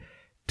good,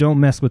 don't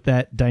mess with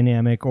that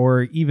dynamic,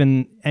 or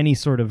even any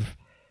sort of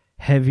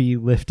heavy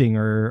lifting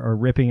or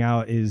ripping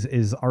out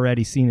is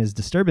already seen as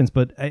disturbance.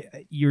 But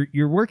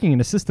you're working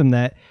in a system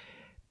that,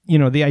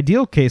 the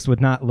ideal case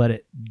would not let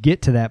it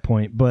get to that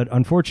point, but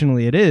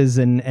unfortunately it is.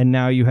 And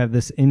now you have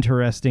this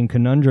interesting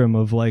conundrum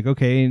of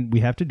okay, we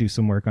have to do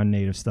some work on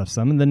native stuff.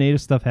 Some of the native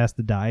stuff has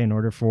to die in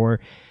order for,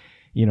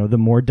 the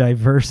more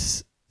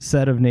diverse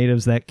set of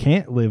natives that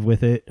can't live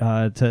with it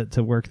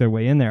to work their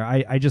way in there.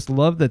 I just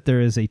love that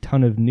there is a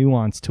ton of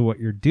nuance to what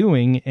you're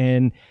doing,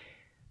 and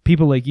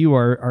people like you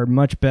are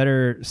much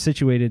better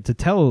situated to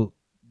tell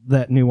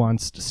that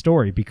nuanced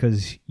story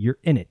because you're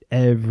in it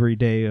every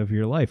day of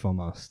your life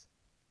almost.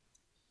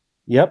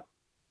 Yep.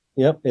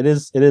 It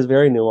is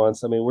very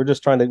nuanced. I mean, we're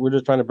just trying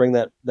to bring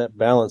that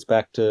balance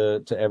back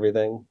to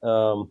everything.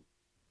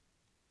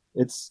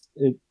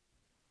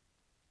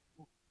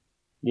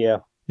 Yeah.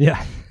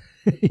 Yeah.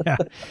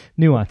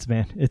 Nuance,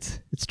 man.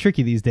 It's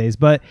tricky these days,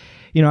 but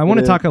I want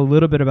to talk a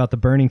little bit about the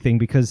burning thing,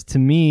 because to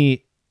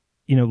me,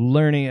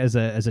 learning as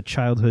a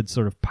childhood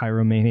sort of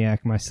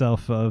pyromaniac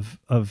myself of,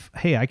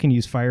 hey, I can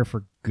use fire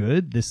for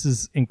good. This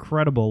is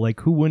incredible.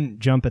 Who wouldn't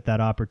jump at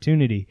that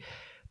opportunity?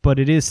 But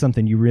it is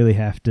something you really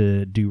have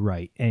to do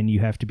right, and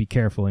you have to be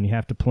careful, and you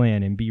have to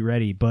plan and be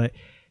ready. But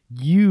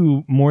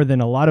you, more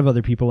than a lot of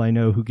other people I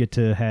know who get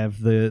to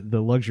have the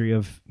luxury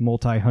of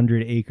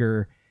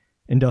multi-100-acre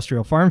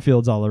industrial farm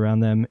fields all around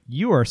them,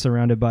 you are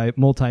surrounded by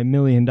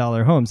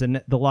multi-million-dollar homes,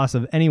 and the loss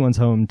of anyone's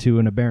home to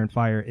an aberrant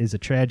fire is a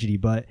tragedy.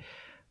 But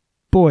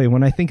boy,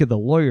 when I think of the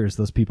lawyers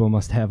those people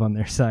must have on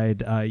their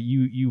side,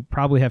 you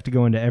probably have to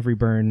go into every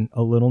burn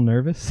a little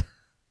nervous.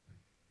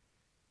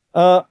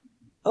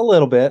 A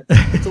little bit.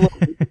 It's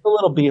a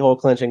little beehole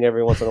clenching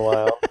every once in a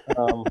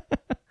while.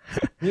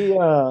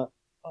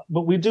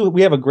 but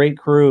we have a great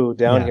crew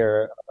down Yeah.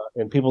 here,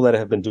 and people that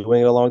have been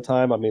doing it a long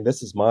time. I mean,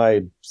 this is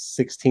my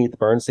 16th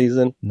burn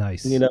season,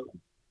 Nice. you know.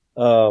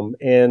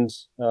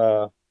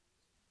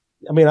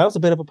 I mean, I was a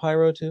bit of a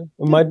pyro too.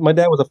 My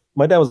dad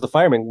was the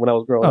fireman when I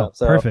was growing up.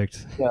 So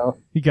perfect. you know,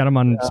 You got him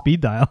on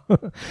speed dial.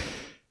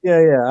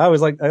 yeah. I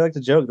like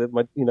to joke that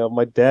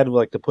my dad would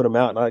like to put him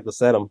out and I like to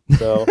set him.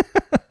 So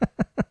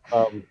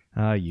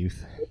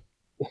Youth.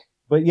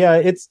 but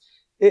yeah,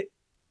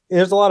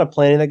 there's a lot of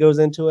planning that goes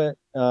into it.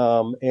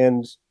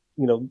 And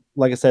you know,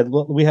 like I said,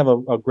 we have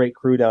a great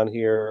crew down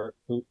here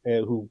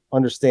who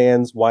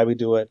understands why we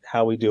do it,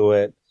 how we do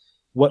it,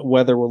 what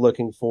weather we're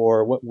looking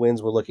for, what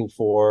winds we're looking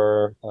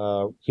for,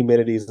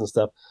 humidities and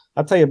stuff.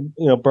 I'll tell you,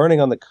 you know,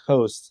 burning on the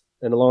coast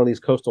and along these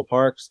coastal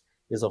parks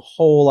is a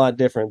whole lot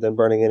different than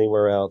burning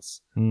anywhere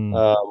else.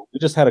 We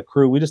just had a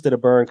crew. We just did a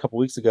burn a couple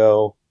weeks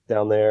ago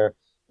down there,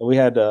 and we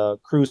had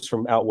crews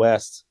from out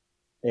west,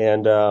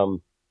 and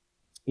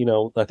you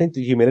know, I think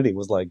the humidity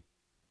was like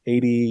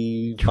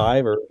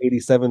 85 or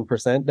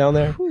 87% down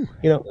there.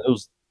 You know,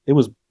 it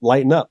was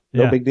lighting up,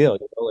 no big deal.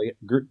 You know, like,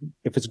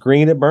 if it's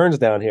green, it burns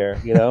down here.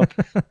 You know,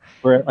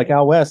 where like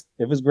out west,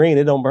 if it's green,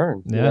 it don't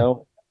burn. You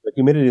know, the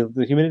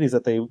humidities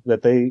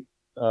that they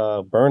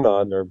burn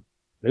on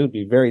it would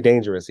be very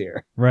dangerous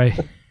here. Right,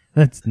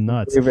 that's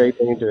nuts. Very, very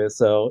dangerous.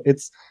 So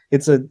it's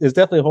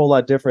definitely a whole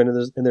lot different,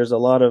 and there's a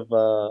lot of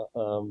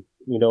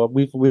you know,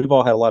 we've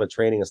all had a lot of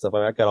training and stuff.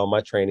 I got all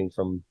my training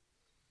from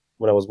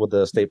when I was with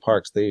the state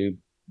parks.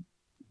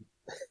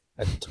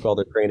 I took all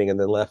their training and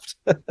then left.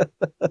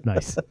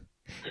 Nice.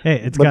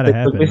 Hey, it's got to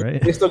happen,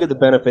 right? They still get the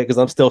benefit because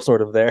I'm still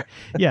sort of there.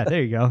 Yeah,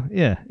 there you go.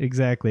 Yeah,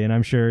 exactly. And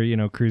I'm sure, you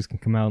know, crews can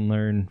come out and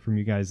learn from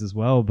you guys as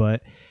well.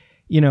 But,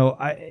 you know,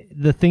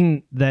 the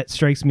thing that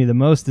strikes me the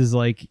most is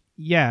like,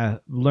 yeah,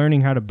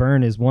 learning how to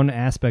burn is one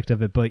aspect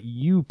of it, but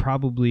you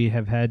probably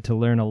have had to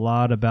learn a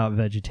lot about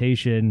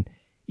vegetation,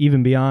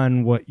 even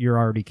beyond what you're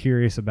already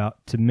curious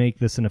about, to make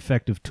this an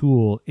effective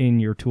tool in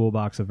your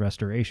toolbox of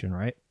restoration,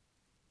 right?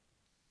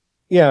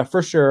 Yeah,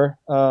 for sure.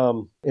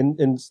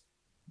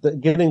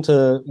 Getting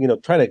to, you know,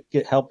 trying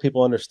to help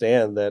people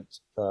understand that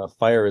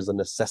fire is a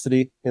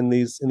necessity in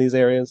these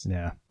areas.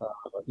 Yeah.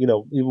 You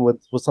know, even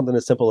with something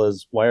as simple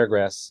as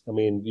wiregrass. I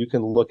mean, you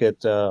can look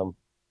at,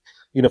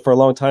 you know, for a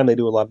long time they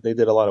did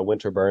a lot of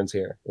winter burns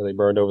here. You know, they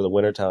burned over the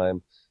winter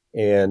time,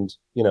 and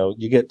you know,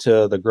 you get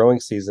to the growing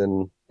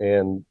season,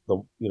 and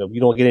you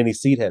don't get any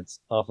seed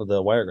heads off of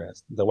the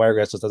wiregrass. The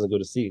wiregrass just doesn't go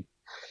to seed.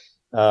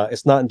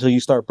 It's not until you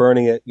start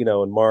burning it, you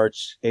know, in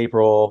March,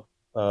 April,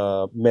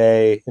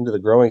 May, into the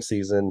growing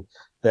season,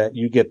 that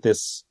you get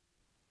this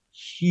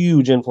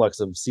huge influx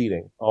of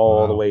seeding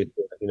all the way.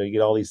 You know, you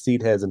get all these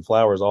seed heads and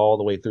flowers all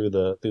the way through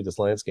this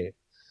landscape.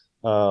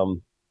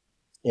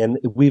 And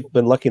we've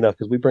been lucky enough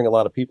because we bring a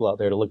lot of people out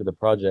there to look at the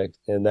project,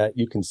 and that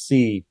you can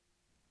see,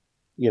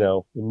 you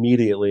know,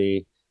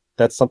 immediately.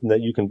 That's something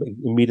that you can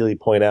immediately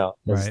point out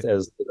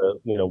as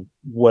you know,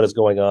 what is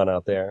going on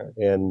out there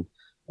and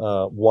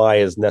why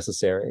is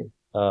necessary.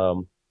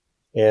 And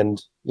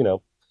you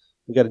know,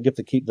 you got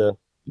to keep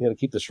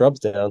the shrubs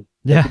down.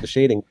 Keep the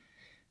shading.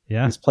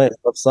 Yeah, these plants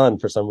love sun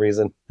for some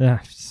reason. Yeah,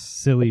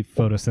 silly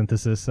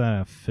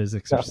photosynthesis,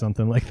 physics or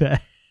something like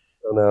that.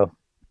 I don't know.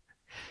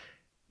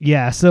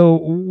 Yeah, so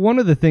one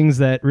of the things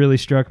that really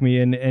struck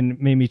me and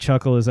made me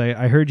chuckle is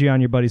I heard you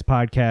on your buddy's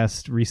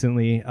podcast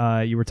recently.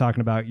 You were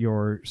talking about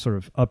your sort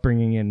of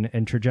upbringing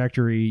and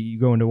trajectory. You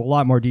go into a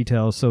lot more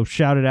details, so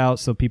shout it out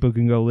so people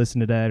can go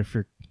listen to that if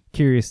you're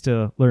curious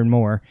to learn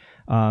more.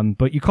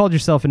 But you called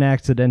yourself an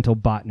accidental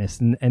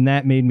botanist, and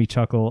that made me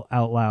chuckle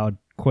out loud,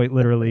 quite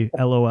literally,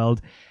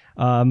 LOL'd.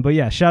 But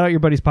yeah, shout out your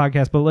buddy's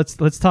podcast, but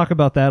let's talk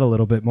about that a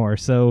little bit more.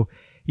 So,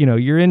 you know,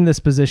 you're in this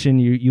position,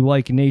 you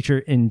like nature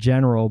in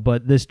general,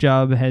 but this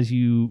job has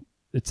you,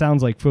 it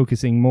sounds like,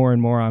 focusing more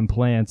and more on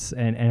plants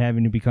and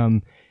having to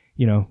become,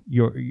 you know,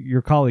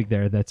 your colleague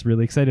there that's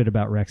really excited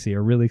about Rexia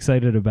or really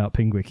excited about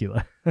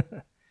Pinguicula.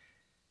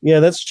 Yeah,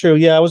 that's true.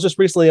 Yeah, I was just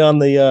recently on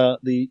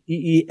the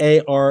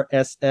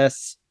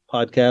EEARSS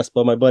podcast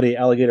by my buddy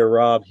Alligator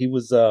Rob. He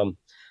was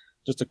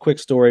just a quick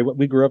story.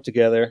 We grew up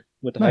together,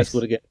 went to high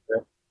school together.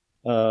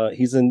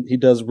 He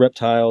does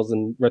reptiles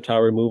and reptile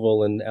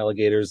removal and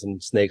alligators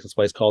and snakes. That's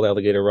why he's called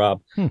Alligator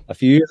Rob. A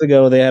few years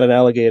ago, they had an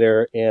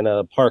alligator in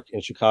a park in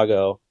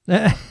Chicago,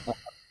 in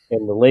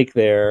the lake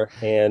there,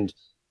 and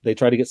they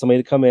tried to get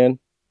somebody to come in,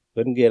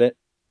 couldn't get it,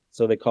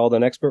 so they called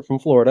an expert from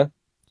Florida,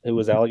 who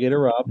was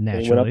Alligator Rob.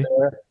 Naturally. He went up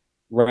there,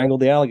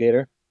 wrangled the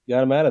alligator,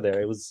 got him out of there.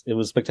 It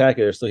was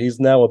spectacular. So he's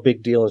now a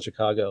big deal in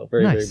Chicago.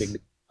 Very big deal.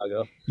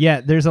 Chicago.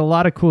 Yeah, there's a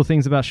lot of cool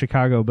things about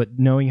Chicago, but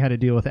knowing how to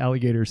deal with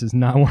alligators is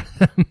not one of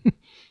them.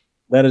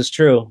 That is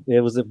true.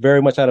 It was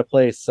very much out of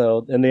place.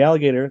 So, and the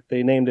alligator,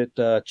 they named it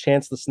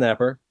Chance the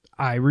Snapper.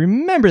 I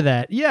remember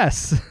that.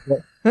 Yes.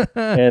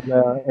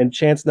 and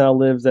Chance now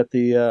lives at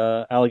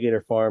the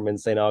alligator farm in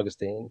St.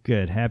 Augustine.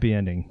 Good. Happy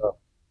ending. So,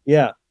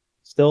 yeah.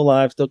 Still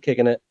alive, still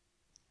kicking it.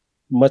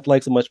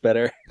 Likes it much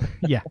better.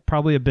 Yeah,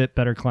 probably a bit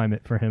better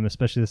climate for him,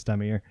 especially this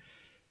time of year.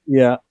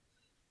 Yeah.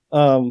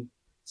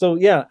 So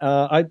yeah,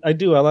 I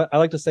do. I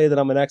like to say that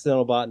I'm an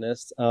accidental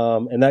botanist,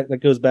 and that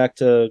goes back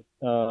to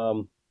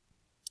kind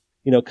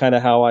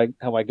of how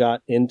I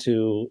got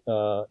into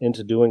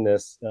doing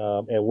this,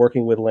 and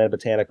working with Land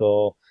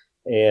Botanical,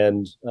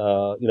 and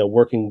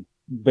working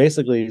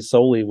basically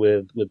solely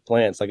with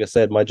plants. Like I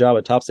said, my job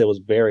at Topsail was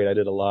varied. I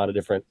did a lot of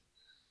different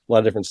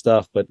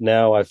stuff, but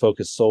now I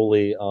focus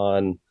solely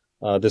on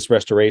this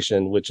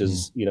restoration, which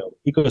is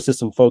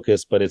ecosystem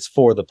focused, but it's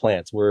for the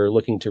plants. We're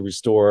looking to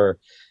restore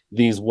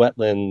these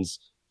wetlands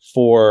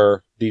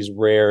for these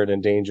rare and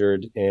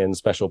endangered and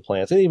special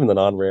plants, and even the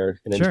non-rare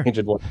and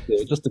endangered ones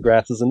too, just the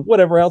grasses and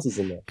whatever else is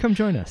in there. Come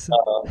join us.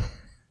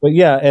 But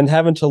yeah, and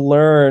having to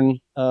learn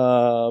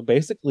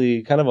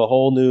basically kind of a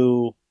whole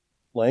new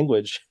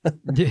language.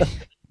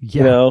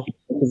 Yeah.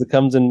 As it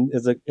comes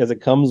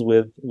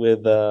with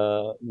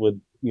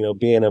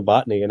being in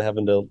botany and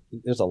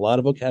there's a lot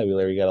of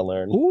vocabulary you got to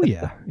learn. Oh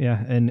yeah.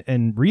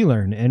 And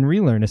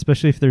relearn,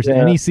 especially if there's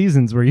any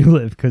seasons where you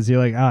live, because you're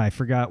like, I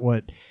forgot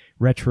what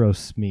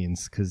retros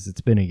means because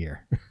it's been a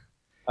year.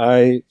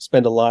 I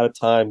spend a lot of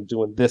time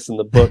doing this in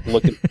the book,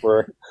 looking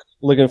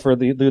for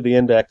the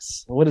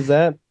index. What is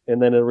that?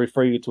 And then it'll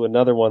refer you to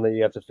another one that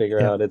you have to figure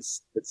out.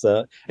 It's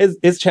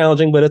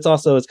challenging, but it's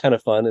kind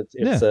of fun. It's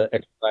an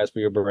exercise for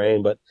your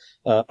brain. But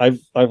I've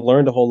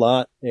learned a whole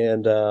lot,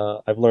 and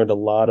I've learned a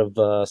lot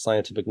of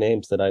scientific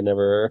names that I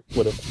never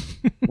would have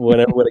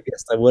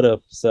guessed I would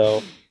have.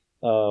 So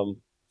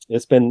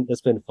it's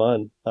been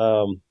fun.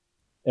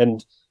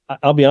 And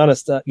I'll be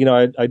honest,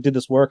 I did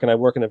this work, and I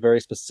work in a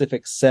very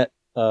specific set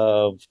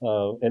of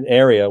an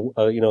area,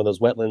 those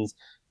wetlands,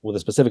 with a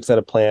specific set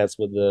of plants,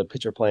 with the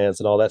pitcher plants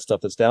and all that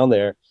stuff that's down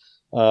there.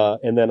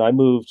 And then I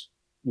moved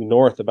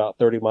north about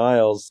 30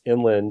 miles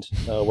inland,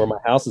 where my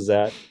house is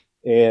at.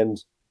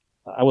 And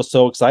I was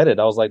so excited.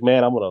 I was like,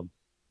 man, I'm going to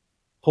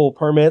pull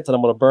permits and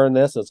I'm going to burn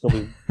this. And it's going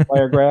to be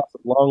firegrass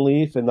and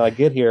longleaf. And I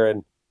get here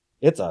and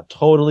it's a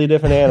totally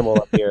different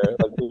animal up here.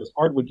 Like, it was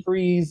hardwood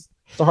trees.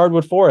 It's a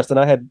hardwood forest. And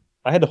I had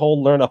to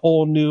learn a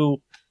whole new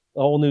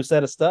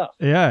set of stuff.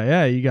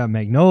 Yeah. You got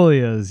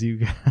magnolias, you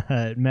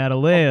got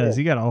madaleas,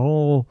 you got a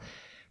whole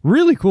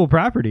really cool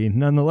property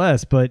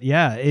nonetheless. But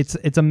yeah,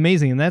 it's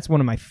amazing. And that's one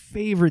of my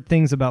favorite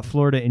things about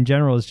Florida in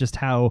general, is just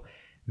how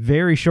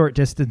very short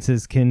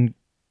distances can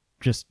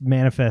just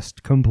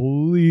manifest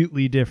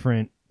completely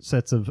different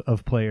sets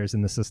of players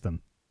in the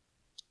system.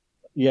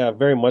 Yeah,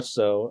 very much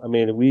so. I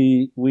mean,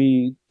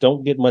 we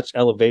don't get much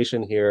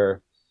elevation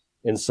here.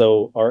 And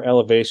so our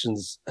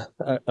elevations,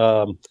 I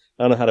don't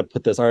know how to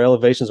put this. Our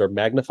elevations are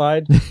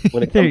magnified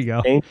when it comes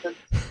to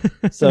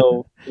changes.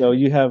 So,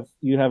 you have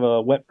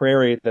a wet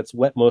prairie that's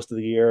wet most of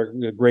the year,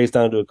 grazed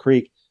down to a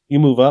creek. You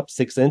move up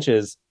 6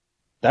 inches,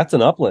 that's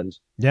an upland.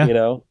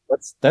 Yeah.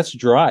 That's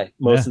dry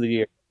most of the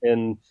year.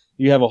 And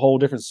you have a whole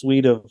different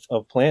suite of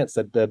plants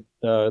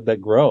that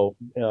grow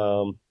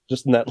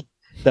just in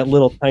that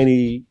little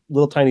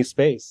tiny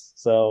space.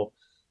 So,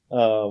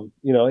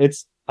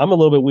 I'm a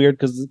little bit weird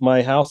because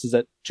my house is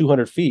at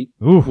 200 feet,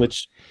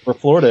 which for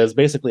Florida is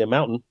basically a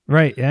mountain.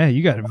 Right. Yeah.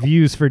 You got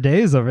views for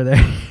days over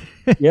there.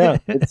 Yeah.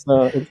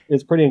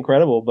 It's pretty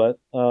incredible, but,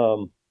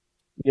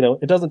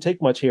 it doesn't take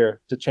much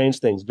here to change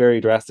things very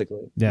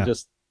drastically. Yeah.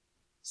 Just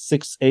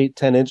 6, 8,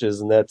 10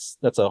 inches. And that's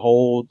a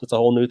whole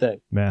new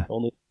thing. Yeah.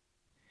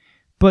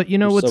 But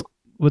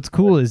what's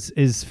cool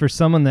is for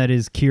someone that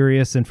is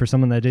curious, and for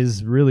someone that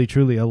is really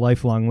truly a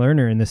lifelong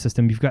learner in the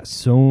system, you've got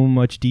so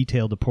much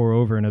detail to pore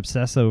over and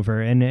obsess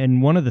over.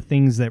 And one of the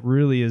things that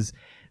really is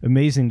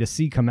amazing to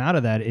see come out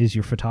of that is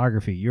your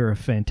photography. You're a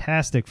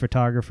fantastic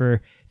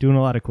photographer, doing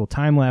a lot of cool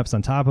time lapse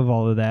on top of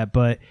all of that.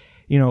 But,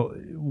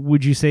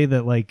 would you say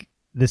that like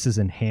this has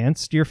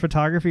enhanced your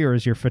photography, or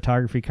is your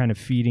photography kind of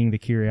feeding the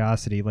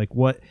curiosity? Like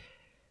what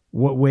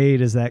way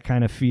does that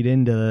kind of feed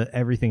into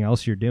everything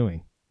else you're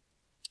doing?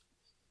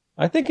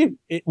 I think I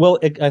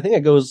think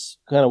it goes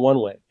kind of one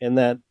way, in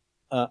that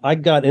I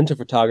got into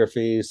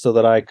photography so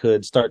that I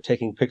could start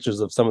taking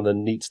pictures of some of the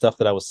neat stuff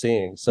that I was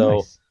seeing.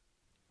 So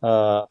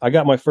nice. I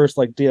got my first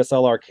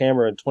DSLR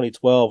camera in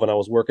 2012, and I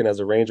was working as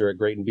a ranger at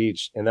Grayton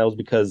Beach, and that was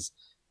because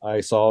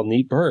I saw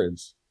neat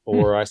birds,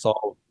 or I saw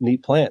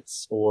neat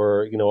plants,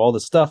 or all the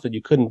stuff that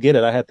you couldn't get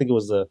it. I think it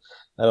was I don't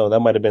know, that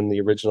might have been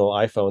the original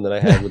iPhone that I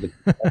had with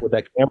with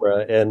that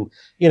camera, and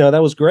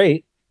that was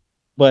great.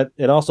 But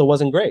it also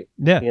wasn't great.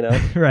 Yeah.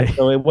 Right.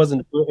 So I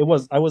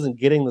wasn't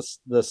getting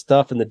the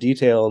stuff and the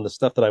detail and the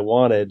stuff that I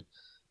wanted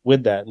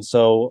with that. And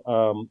so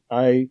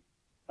I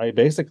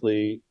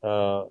basically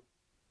I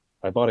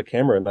bought a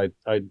camera, and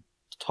I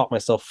taught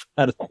myself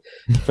how to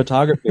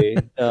photography.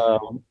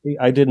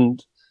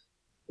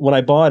 When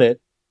I bought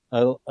it,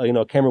 a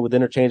camera with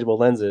interchangeable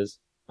lenses,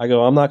 I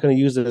go, I'm not going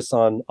to use this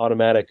on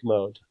automatic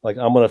mode. Like,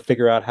 I'm going to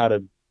figure out how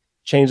to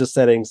change the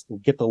settings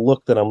and get the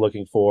look that I'm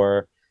looking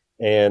for,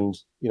 and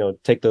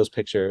take those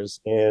pictures.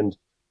 And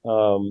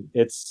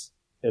it's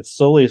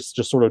slowly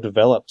just sort of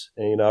developed.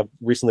 And I've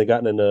recently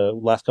gotten into,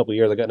 last couple of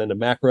years, I've gotten into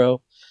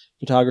macro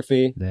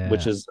photography,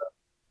 which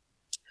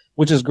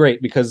which is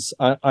great because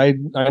I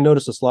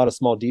notice a lot of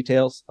small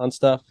details on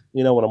stuff.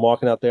 When I'm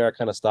walking out there, I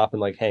kind of stop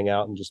and like hang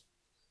out and just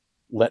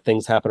let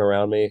things happen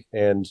around me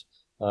and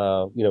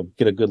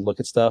get a good look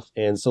at stuff.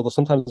 And so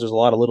sometimes there's a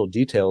lot of little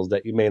details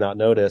that you may not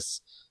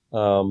notice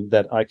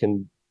that I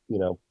can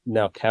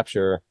now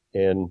capture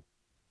and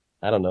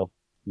I don't know,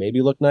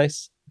 maybe look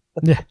nice.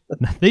 Yeah,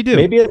 they do.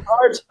 Maybe it's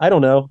art. I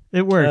don't know.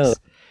 It works.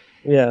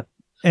 Yeah.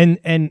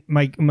 And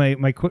my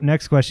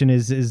next question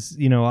is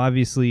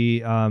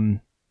obviously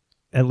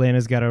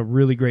Atlanta's got a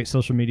really great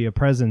social media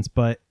presence,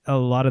 but a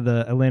lot of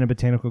the Atlanta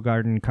Botanical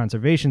Garden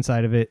conservation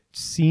side of it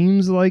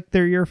seems like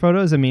they're your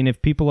photos. I mean,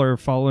 if people are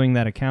following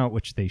that account,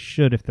 which they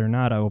should, if they're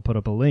not, I will put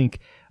up a link.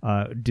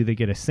 Do they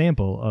get a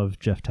sample of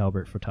Jeff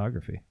Talbert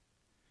photography?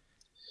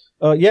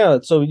 Yeah.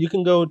 So you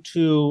can go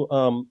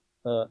to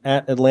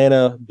at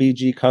Atlanta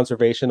BG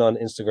Conservation on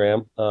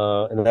Instagram,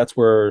 and that's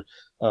where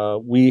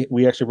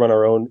we actually run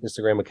our own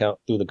Instagram account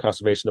through the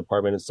conservation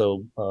department. And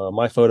so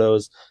my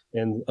photos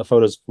and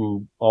photos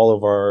from all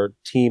of our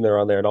team are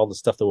on there, and all the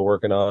stuff that we're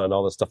working on and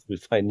all the stuff that we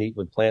find neat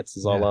with plants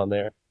is all on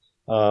there.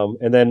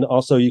 And then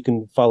also you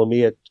can follow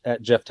me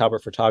at Jeff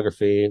Talbert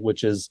Photography,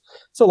 which it's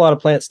a lot of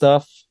plant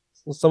stuff.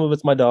 Some of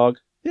it's my dog,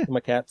 my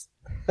cats.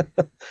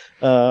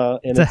 And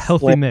it's a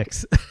healthy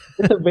mix.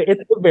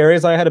 It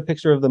varies. I had a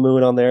picture of the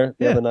moon on there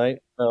the other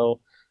night,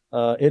 so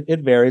it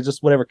varies.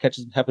 Just whatever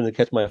happened to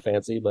catch my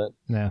fancy. But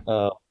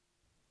I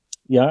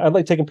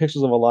like taking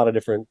pictures of a lot of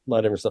different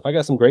stuff. I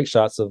got some great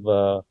shots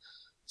of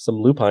some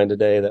lupine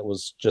today that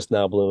was just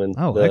now blooming.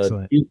 Oh,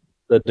 excellent.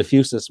 The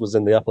diffusus was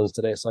in the uplands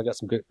today, so I got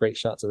some great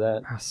shots of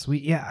that. Oh,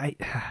 sweet. Yeah,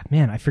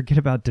 I forget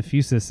about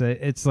diffusus.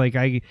 It's like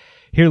I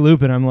hear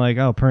lupin, I'm like,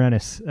 oh,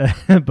 perennis.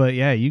 But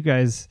yeah, you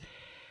guys.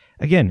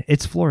 Again,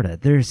 it's Florida.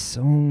 There's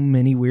so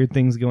many weird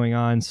things going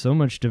on, so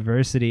much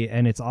diversity,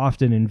 and it's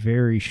often in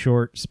very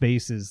short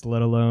spaces,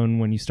 let alone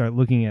when you start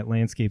looking at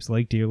landscapes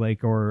like Deer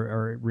Lake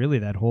or really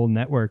that whole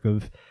network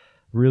of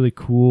really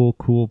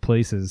cool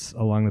places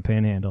along the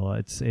Panhandle.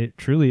 It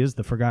truly is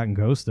the forgotten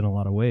ghost in a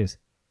lot of ways.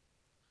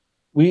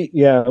 We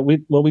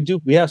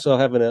also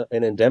have an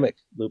endemic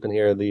lupin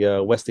here, the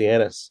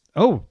Westianus.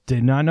 Oh,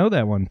 did not know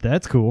that one.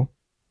 That's cool.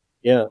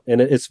 Yeah, and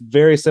it's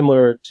very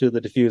similar to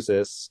the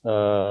diffusus.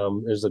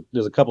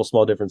 There's a couple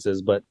small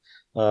differences, but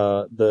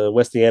the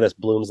Westianus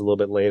blooms a little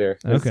bit later.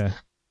 Okay,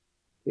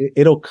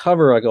 it'll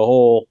cover like a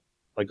whole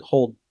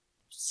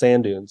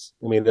sand dunes.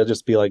 I mean, they'll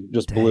just be like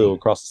just blue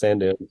across the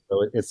sand dunes.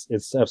 So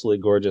it's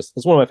absolutely gorgeous.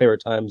 It's one of my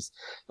favorite times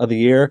of the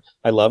year.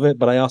 I love it,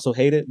 but I also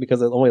hate it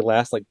because it only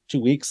lasts like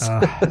 2 weeks.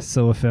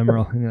 So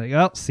ephemeral. And you're like,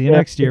 oh, see you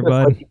next year,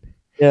 bud.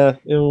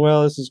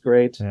 Well, this is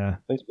great. Yeah,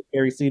 thanks for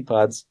carry seed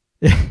pods.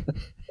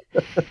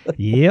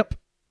 Yep.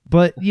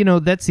 But,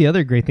 that's the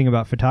other great thing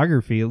about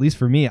photography, at least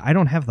for me. I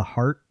don't have the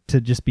heart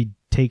to just be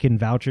taking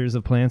vouchers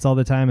of plants all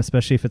the time,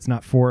 especially if it's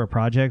not for a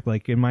project.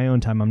 Like in my own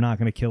time, I'm not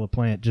going to kill a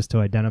plant just to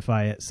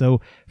identify it.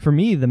 So for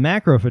me, the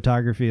macro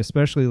photography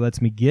especially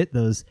lets me get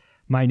those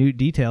minute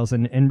details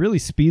and really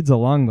speeds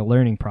along the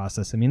learning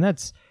process. I mean,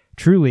 that's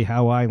truly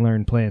how I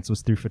learned plants,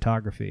 was through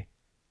photography.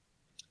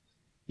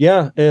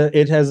 Yeah,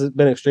 it has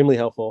been extremely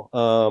helpful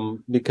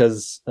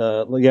because,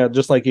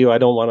 just like you, I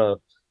don't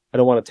want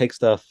to take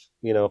stuff,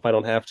 if I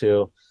don't have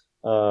to.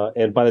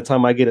 And by the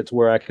time I get it to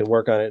where I can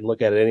work on it and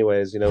look at it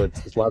anyways,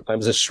 it's a lot of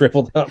times it's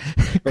shriveled up,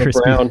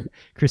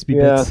 crispy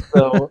bits.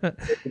 So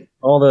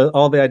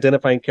all the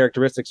identifying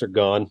characteristics are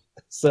gone.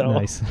 So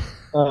nice.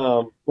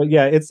 But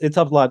yeah, it's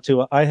helped a lot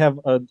too. I have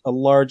a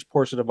large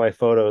portion of my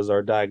photos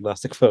are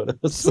diagnostic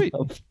photos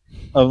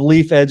of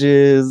leaf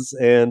edges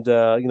and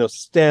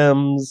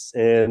stems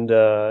and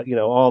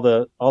all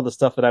the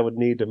stuff that I would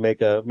need to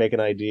make an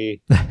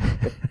ID.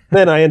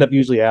 Then I end up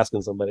usually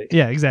asking somebody.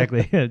 Yeah,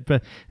 exactly.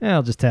 But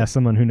I'll just ask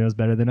someone who knows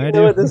better than I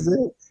do. What this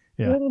is?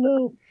 Yeah. I don't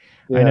know.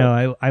 Yeah. I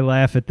know. I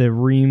laugh at the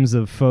reams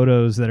of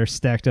photos that are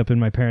stacked up in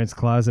my parents'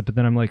 closet, but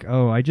then I'm like,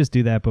 oh, I just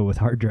do that, but with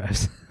hard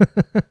drives.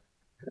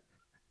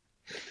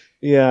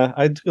 Yeah,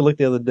 I took a look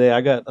the other day.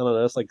 I got, I don't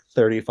know, it's like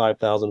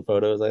 35,000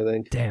 photos, I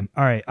think. Damn.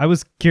 All right. I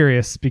was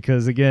curious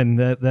because, again,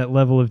 that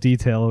level of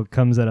detail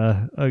comes at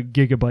a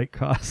gigabyte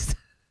cost.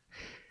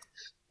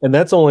 And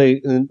that's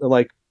only,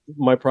 like,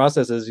 my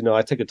process is,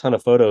 I take a ton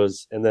of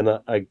photos, and then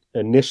I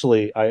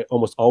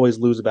almost always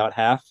lose about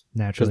half.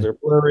 Naturally. Because they're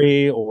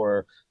blurry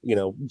or,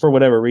 for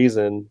whatever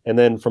reason. And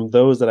then from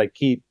those that I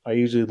keep, I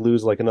usually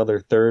lose like another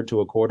third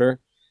to a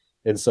quarter.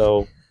 And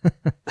so...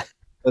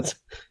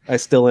 I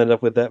still end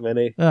up with that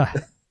many.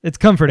 It's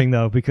comforting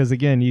though, because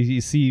again,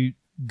 you see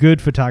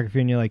good photography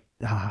and you're like,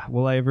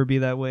 will I ever be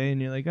that way? And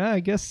you're like,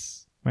 I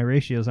guess my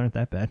ratios aren't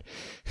that bad.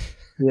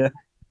 Yeah.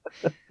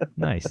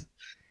 Nice.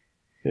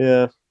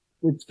 Yeah.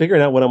 It's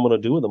figuring out what I'm going to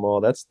do with them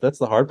all. That's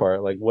the hard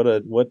part. Like what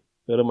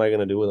am I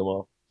going to do with them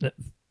all?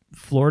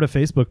 Florida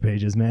Facebook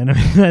pages, man. I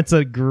mean, that's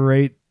a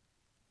great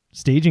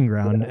staging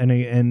ground. Yeah.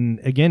 And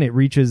again, it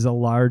reaches a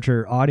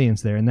larger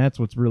audience there. And that's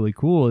what's really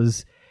cool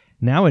is,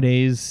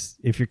 nowadays,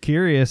 if you're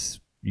curious,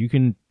 you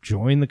can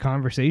join the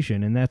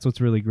conversation, and that's what's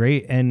really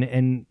great.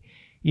 And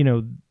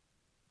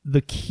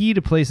the key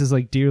to places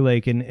like Deer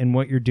Lake and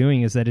what you're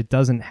doing is that it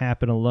doesn't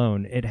happen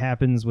alone. It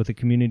happens with a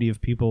community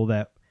of people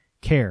that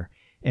care.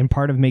 And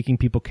part of making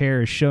people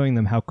care is showing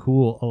them how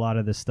cool a lot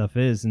of this stuff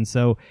is. And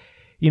so,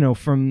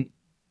 from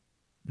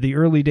the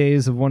early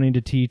days of wanting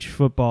to teach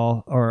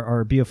football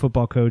or be a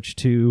football coach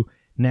to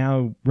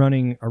now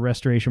running a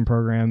restoration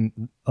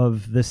program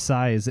of this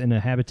size in a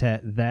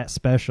habitat that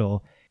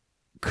special,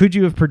 could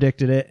you have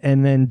predicted it?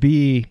 And then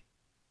B,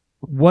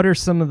 what are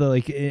some of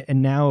the,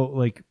 and now,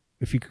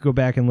 if you could go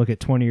back and look at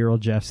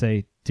 20-year-old Jeff,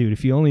 say, dude,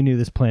 if you only knew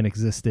this plant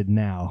existed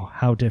now,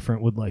 how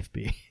different would life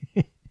be?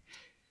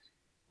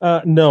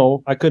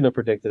 No, I couldn't have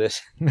predicted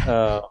it.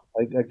 I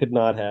could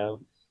not have.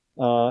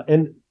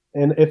 And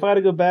if I had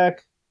to go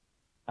back,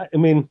 I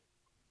mean,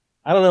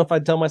 I don't know if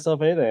I'd tell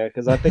myself anything,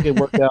 because I think it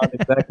worked out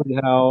exactly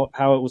how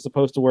it was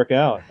supposed to work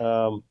out.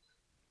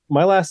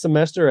 My last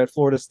semester at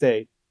Florida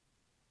State,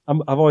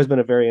 I've always been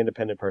a very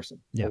independent person.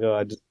 Yeah.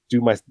 I just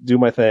do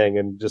my thing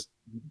and just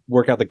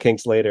work out the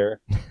kinks later.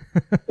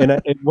 And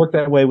it worked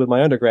that way with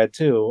my undergrad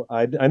too.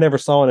 I never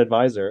saw an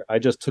advisor. I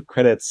just took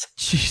credits.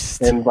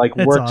 Jeez, and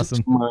worked.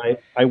 Awesome.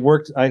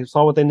 I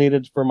saw what they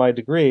needed for my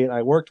degree, and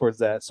I worked towards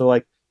that. So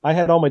I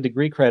had all my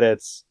degree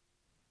credits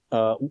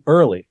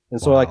early, and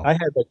so Wow. I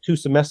had 2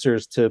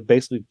 semesters to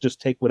basically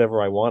just take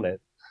whatever I wanted.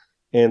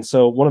 And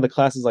so one of the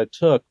classes I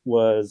took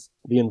was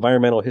the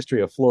environmental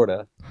history of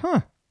Florida.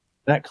 Huh.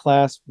 That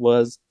class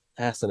was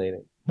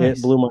fascinating. Nice.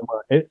 It blew my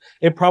mind.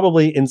 It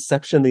probably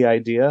inceptioned the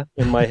idea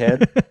in my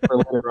head for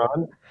later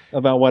on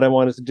about what I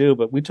wanted to do.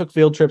 But we took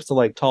field trips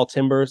to tall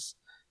timbers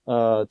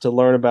to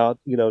learn about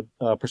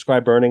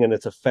prescribed burning and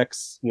its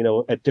effects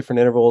at different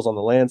intervals on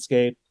the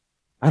landscape.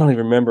 I don't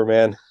even remember,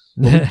 man.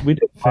 We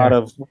did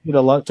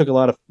took a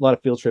lot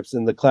of field trips,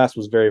 and the class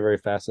was very, very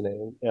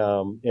fascinating.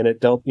 And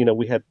it dealt,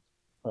 we had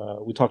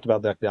we talked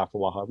about the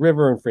Ocklawaha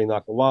River and freeing the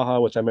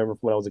Ocklawaha, which I remember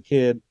from when I was a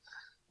kid.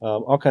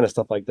 All kind of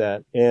stuff like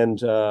that.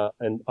 And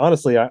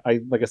honestly, I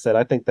like I said,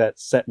 I think that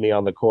set me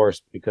on the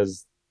course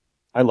because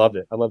I loved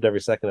it. I loved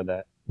every second of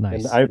that.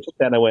 Nice. And I took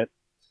that and I went,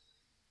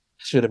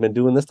 I should have been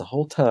doing this the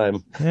whole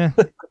time. Yeah.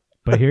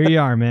 But here you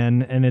are,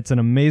 man. And it's an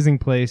amazing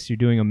place. You're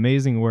doing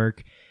amazing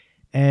work.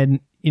 And,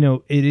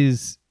 it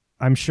is,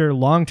 I'm sure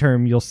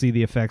long-term you'll see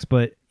the effects,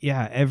 but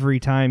yeah, every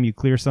time you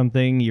clear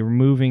something, you're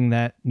moving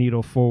that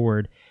needle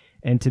forward.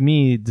 And to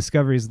me,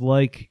 discoveries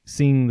like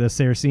seeing the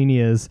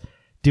Sarracenias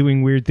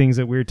doing weird things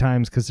at weird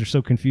times because they're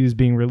so confused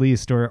being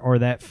released, or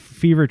that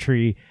fever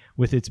tree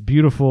with its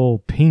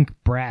beautiful pink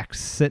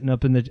bracts sitting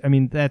up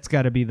in that's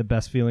got to be the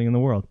best feeling in the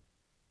world.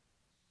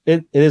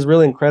 It is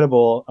really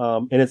incredible.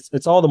 And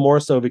it's all the more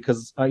so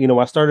because,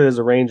 I started as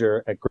a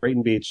ranger at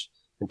Grayton Beach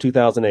in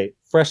 2008,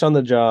 fresh on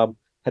the job,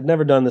 had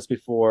never done this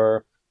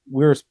before.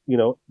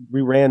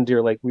 We ran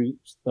Deer Lake. We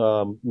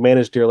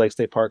managed Deer Lake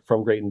State Park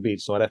from Grayton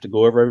Beach. So I'd have to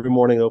go over every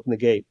morning and open the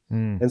gate.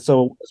 And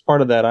so as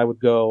part of that, I would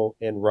go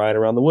and ride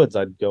around the woods.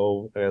 I'd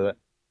go, getting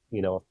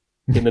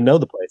to know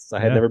the place.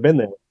 I had never been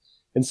there.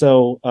 And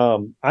so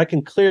I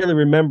can clearly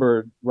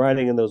remember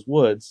riding in those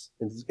woods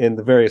in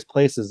the various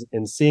places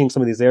and seeing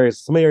some of these areas.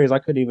 Some areas I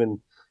couldn't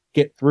even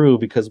get through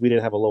because we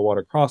didn't have a low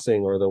water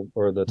crossing, or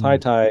the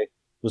tie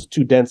was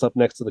too dense up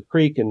next to the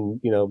creek, and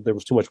there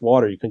was too much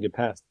water, you couldn't get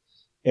past.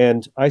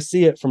 And I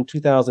see it from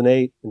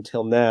 2008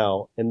 until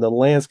now, and the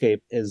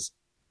landscape is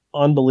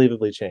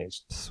unbelievably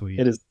changed. Sweet.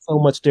 It is so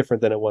much different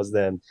than it was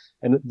then.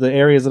 And the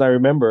areas that I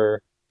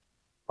remember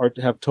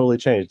have totally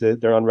changed.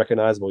 They're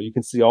unrecognizable. You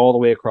can see all the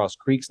way across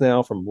creeks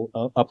now, from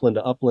upland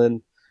to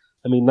upland.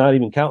 I mean, not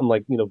even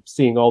counting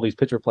seeing all these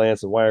pitcher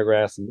plants and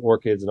wiregrass and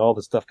orchids and all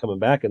this stuff coming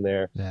back in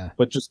there. Yeah.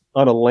 But just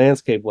on a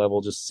landscape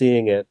level, just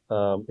seeing it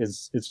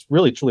it's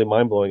really truly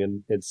mind blowing,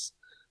 and it's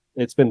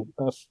been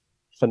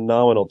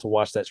phenomenal to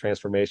watch that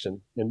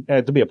transformation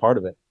and to be a part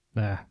of it.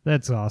 Yeah,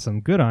 that's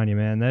awesome. Good on you,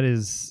 man. That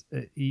is,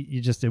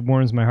 it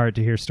warms my heart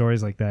to hear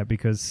stories like that,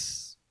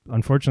 because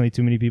unfortunately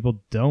too many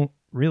people don't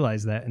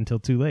realize that until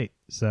too late.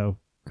 So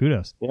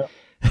kudos.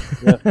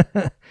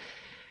 Yeah.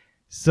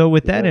 So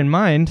with that in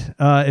mind,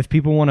 if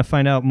people want to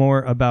find out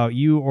more about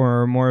you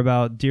or more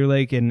about Deer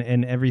Lake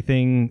and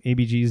everything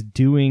ABG's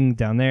doing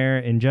down there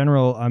in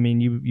general, I mean,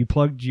 you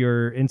plugged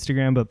your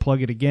Instagram, but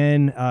plug it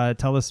again.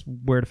 Tell us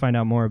where to find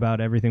out more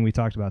about everything we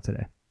talked about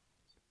today.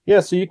 Yeah,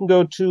 so you can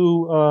go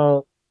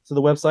to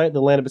the website, the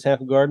Atlanta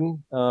Botanical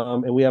Garden,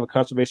 and we have a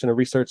conservation and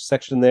research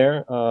section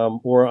there,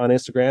 or on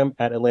Instagram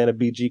at Atlanta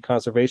BG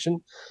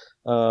Conservation.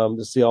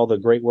 To see all the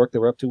great work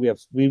that we're up to.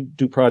 We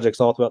do projects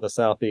all throughout the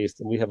Southeast,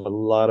 and we have a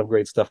lot of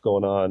great stuff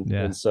going on.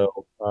 Yeah. And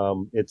so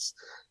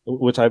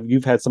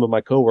you've had some of my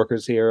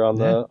coworkers here on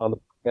the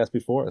podcast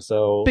before.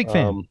 So big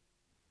fan.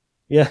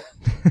 Yeah.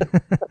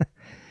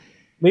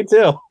 Me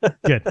too.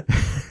 Good.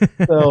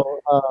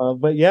 So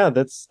but yeah,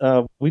 that's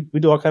we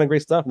do all kind of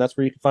great stuff, and that's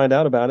where you can find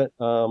out about it.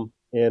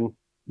 And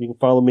you can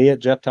follow me at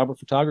Jeff Talbert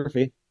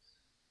Photography.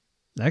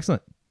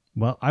 Excellent.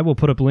 Well, I will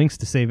put up links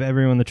to save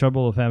everyone the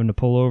trouble of having to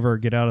pull over or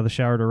get out of the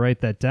shower to write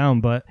that down.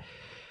 But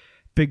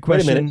big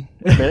question.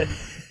 Wait a minute.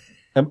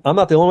 I'm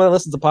not the only one that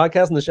listens to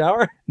podcasts in the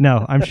shower.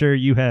 No, I'm sure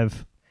you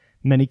have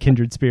Many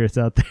kindred spirits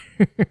out there.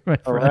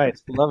 All right.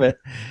 Love it.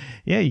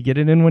 Yeah, you get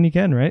it in when you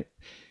can, right?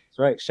 That's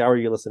right. Shower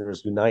you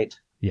listeners unite.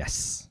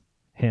 Yes.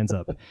 Hands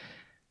up.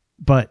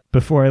 But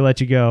before I let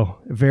you go,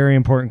 a very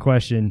important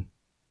question.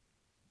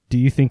 Do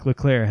you think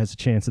Leclerc has a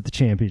chance at the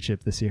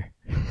championship this year?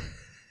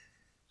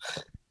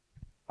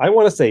 I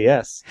want to say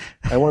yes.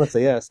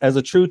 As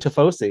a true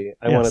Tifosi,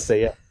 I want to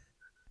say yes.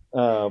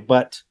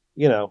 But,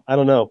 I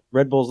don't know.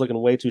 Red Bull's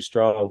looking way too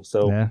strong.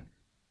 So, yeah.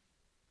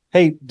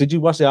 Hey, did you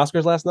watch the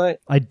Oscars last night?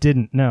 I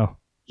didn't, no.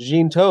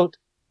 Jean Todt,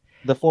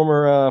 the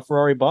former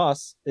Ferrari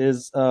boss,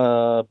 is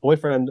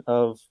boyfriend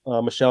of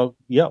Michelle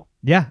Yeoh.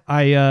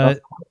 Yeah,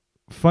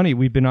 funny,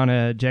 we've been on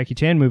a Jackie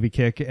Chan movie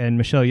kick, and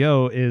Michelle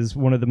Yeoh is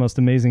one of the most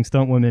amazing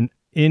stunt women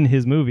in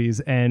his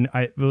movies, and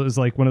it was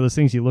like one of those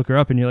things you look her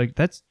up and you're like,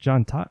 that's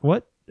John Todd.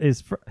 What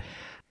is...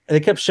 And they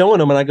kept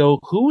showing him, and I go,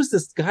 "Who is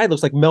this guy?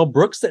 Looks like Mel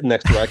Brooks sitting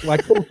next to her." I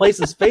couldn't place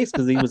his face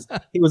because he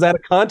was out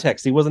of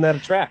context. He wasn't at a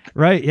track.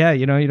 Right? Yeah.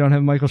 You don't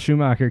have Michael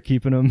Schumacher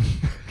keeping him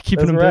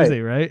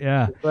busy, right?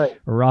 Yeah. Right.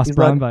 Or Ross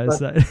Braun by his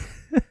side.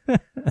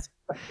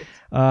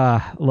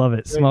 Love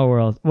it. Small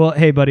world. Well,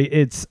 hey, buddy,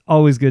 it's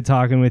always good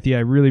talking with you.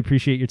 I really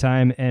appreciate your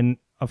time, and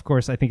of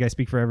course, I think I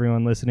speak for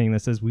everyone listening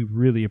that says we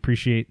really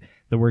appreciate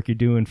the work you're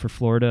doing for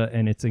Florida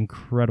and its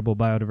incredible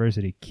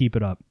biodiversity. Keep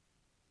it up.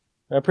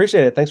 I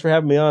appreciate it. Thanks for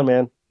having me on,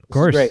 man. Of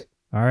course. Great.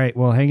 All right.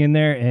 Well, hang in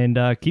there and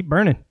keep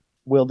burning.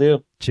 Will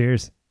do.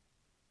 Cheers.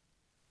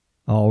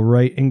 All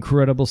right.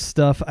 Incredible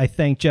stuff. I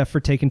thank Jeff for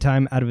taking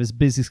time out of his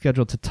busy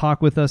schedule to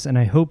talk with us, and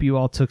I hope you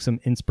all took some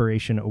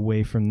inspiration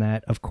away from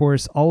that. Of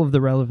course, all of the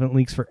relevant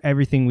links for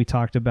everything we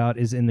talked about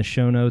is in the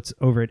show notes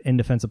over at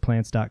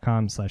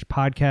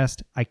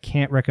indefenseofplants.com/podcast. I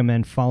can't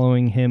recommend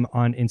following him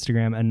on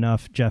Instagram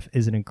enough. Jeff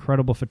is an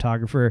incredible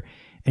photographer,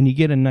 and you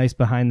get a nice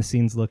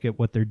behind-the-scenes look at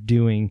what they're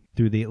doing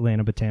through the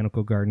Atlanta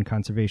Botanical Garden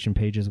Conservation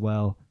page as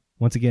well.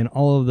 Once again,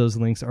 all of those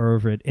links are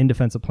over at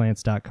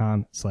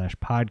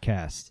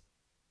indefenseofplants.com/podcast.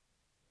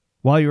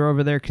 While you're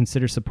over there,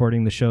 consider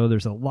supporting the show.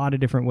 There's a lot of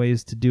different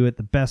ways to do it.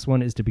 The best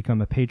one is to become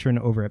a patron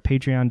over at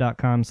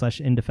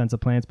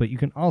patreon.com/indefenseofplants, but you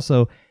can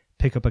also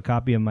pick up a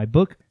copy of my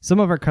book, some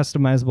of our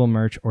customizable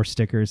merch or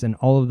stickers, and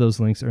all of those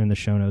links are in the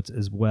show notes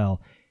as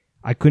well.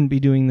 I couldn't be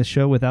doing the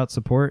show without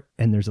support,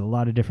 and there's a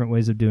lot of different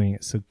ways of doing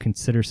it, so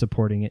consider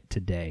supporting it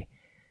today.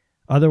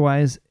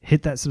 Otherwise,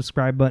 hit that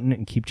subscribe button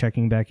and keep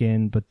checking back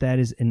in, but that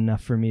is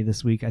enough for me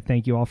this week. I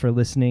thank you all for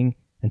listening.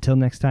 Until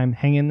next time,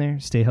 hang in there,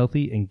 stay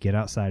healthy, and get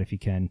outside if you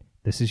can.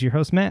 This is your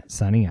host, Matt,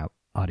 signing out.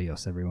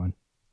 Adios, everyone.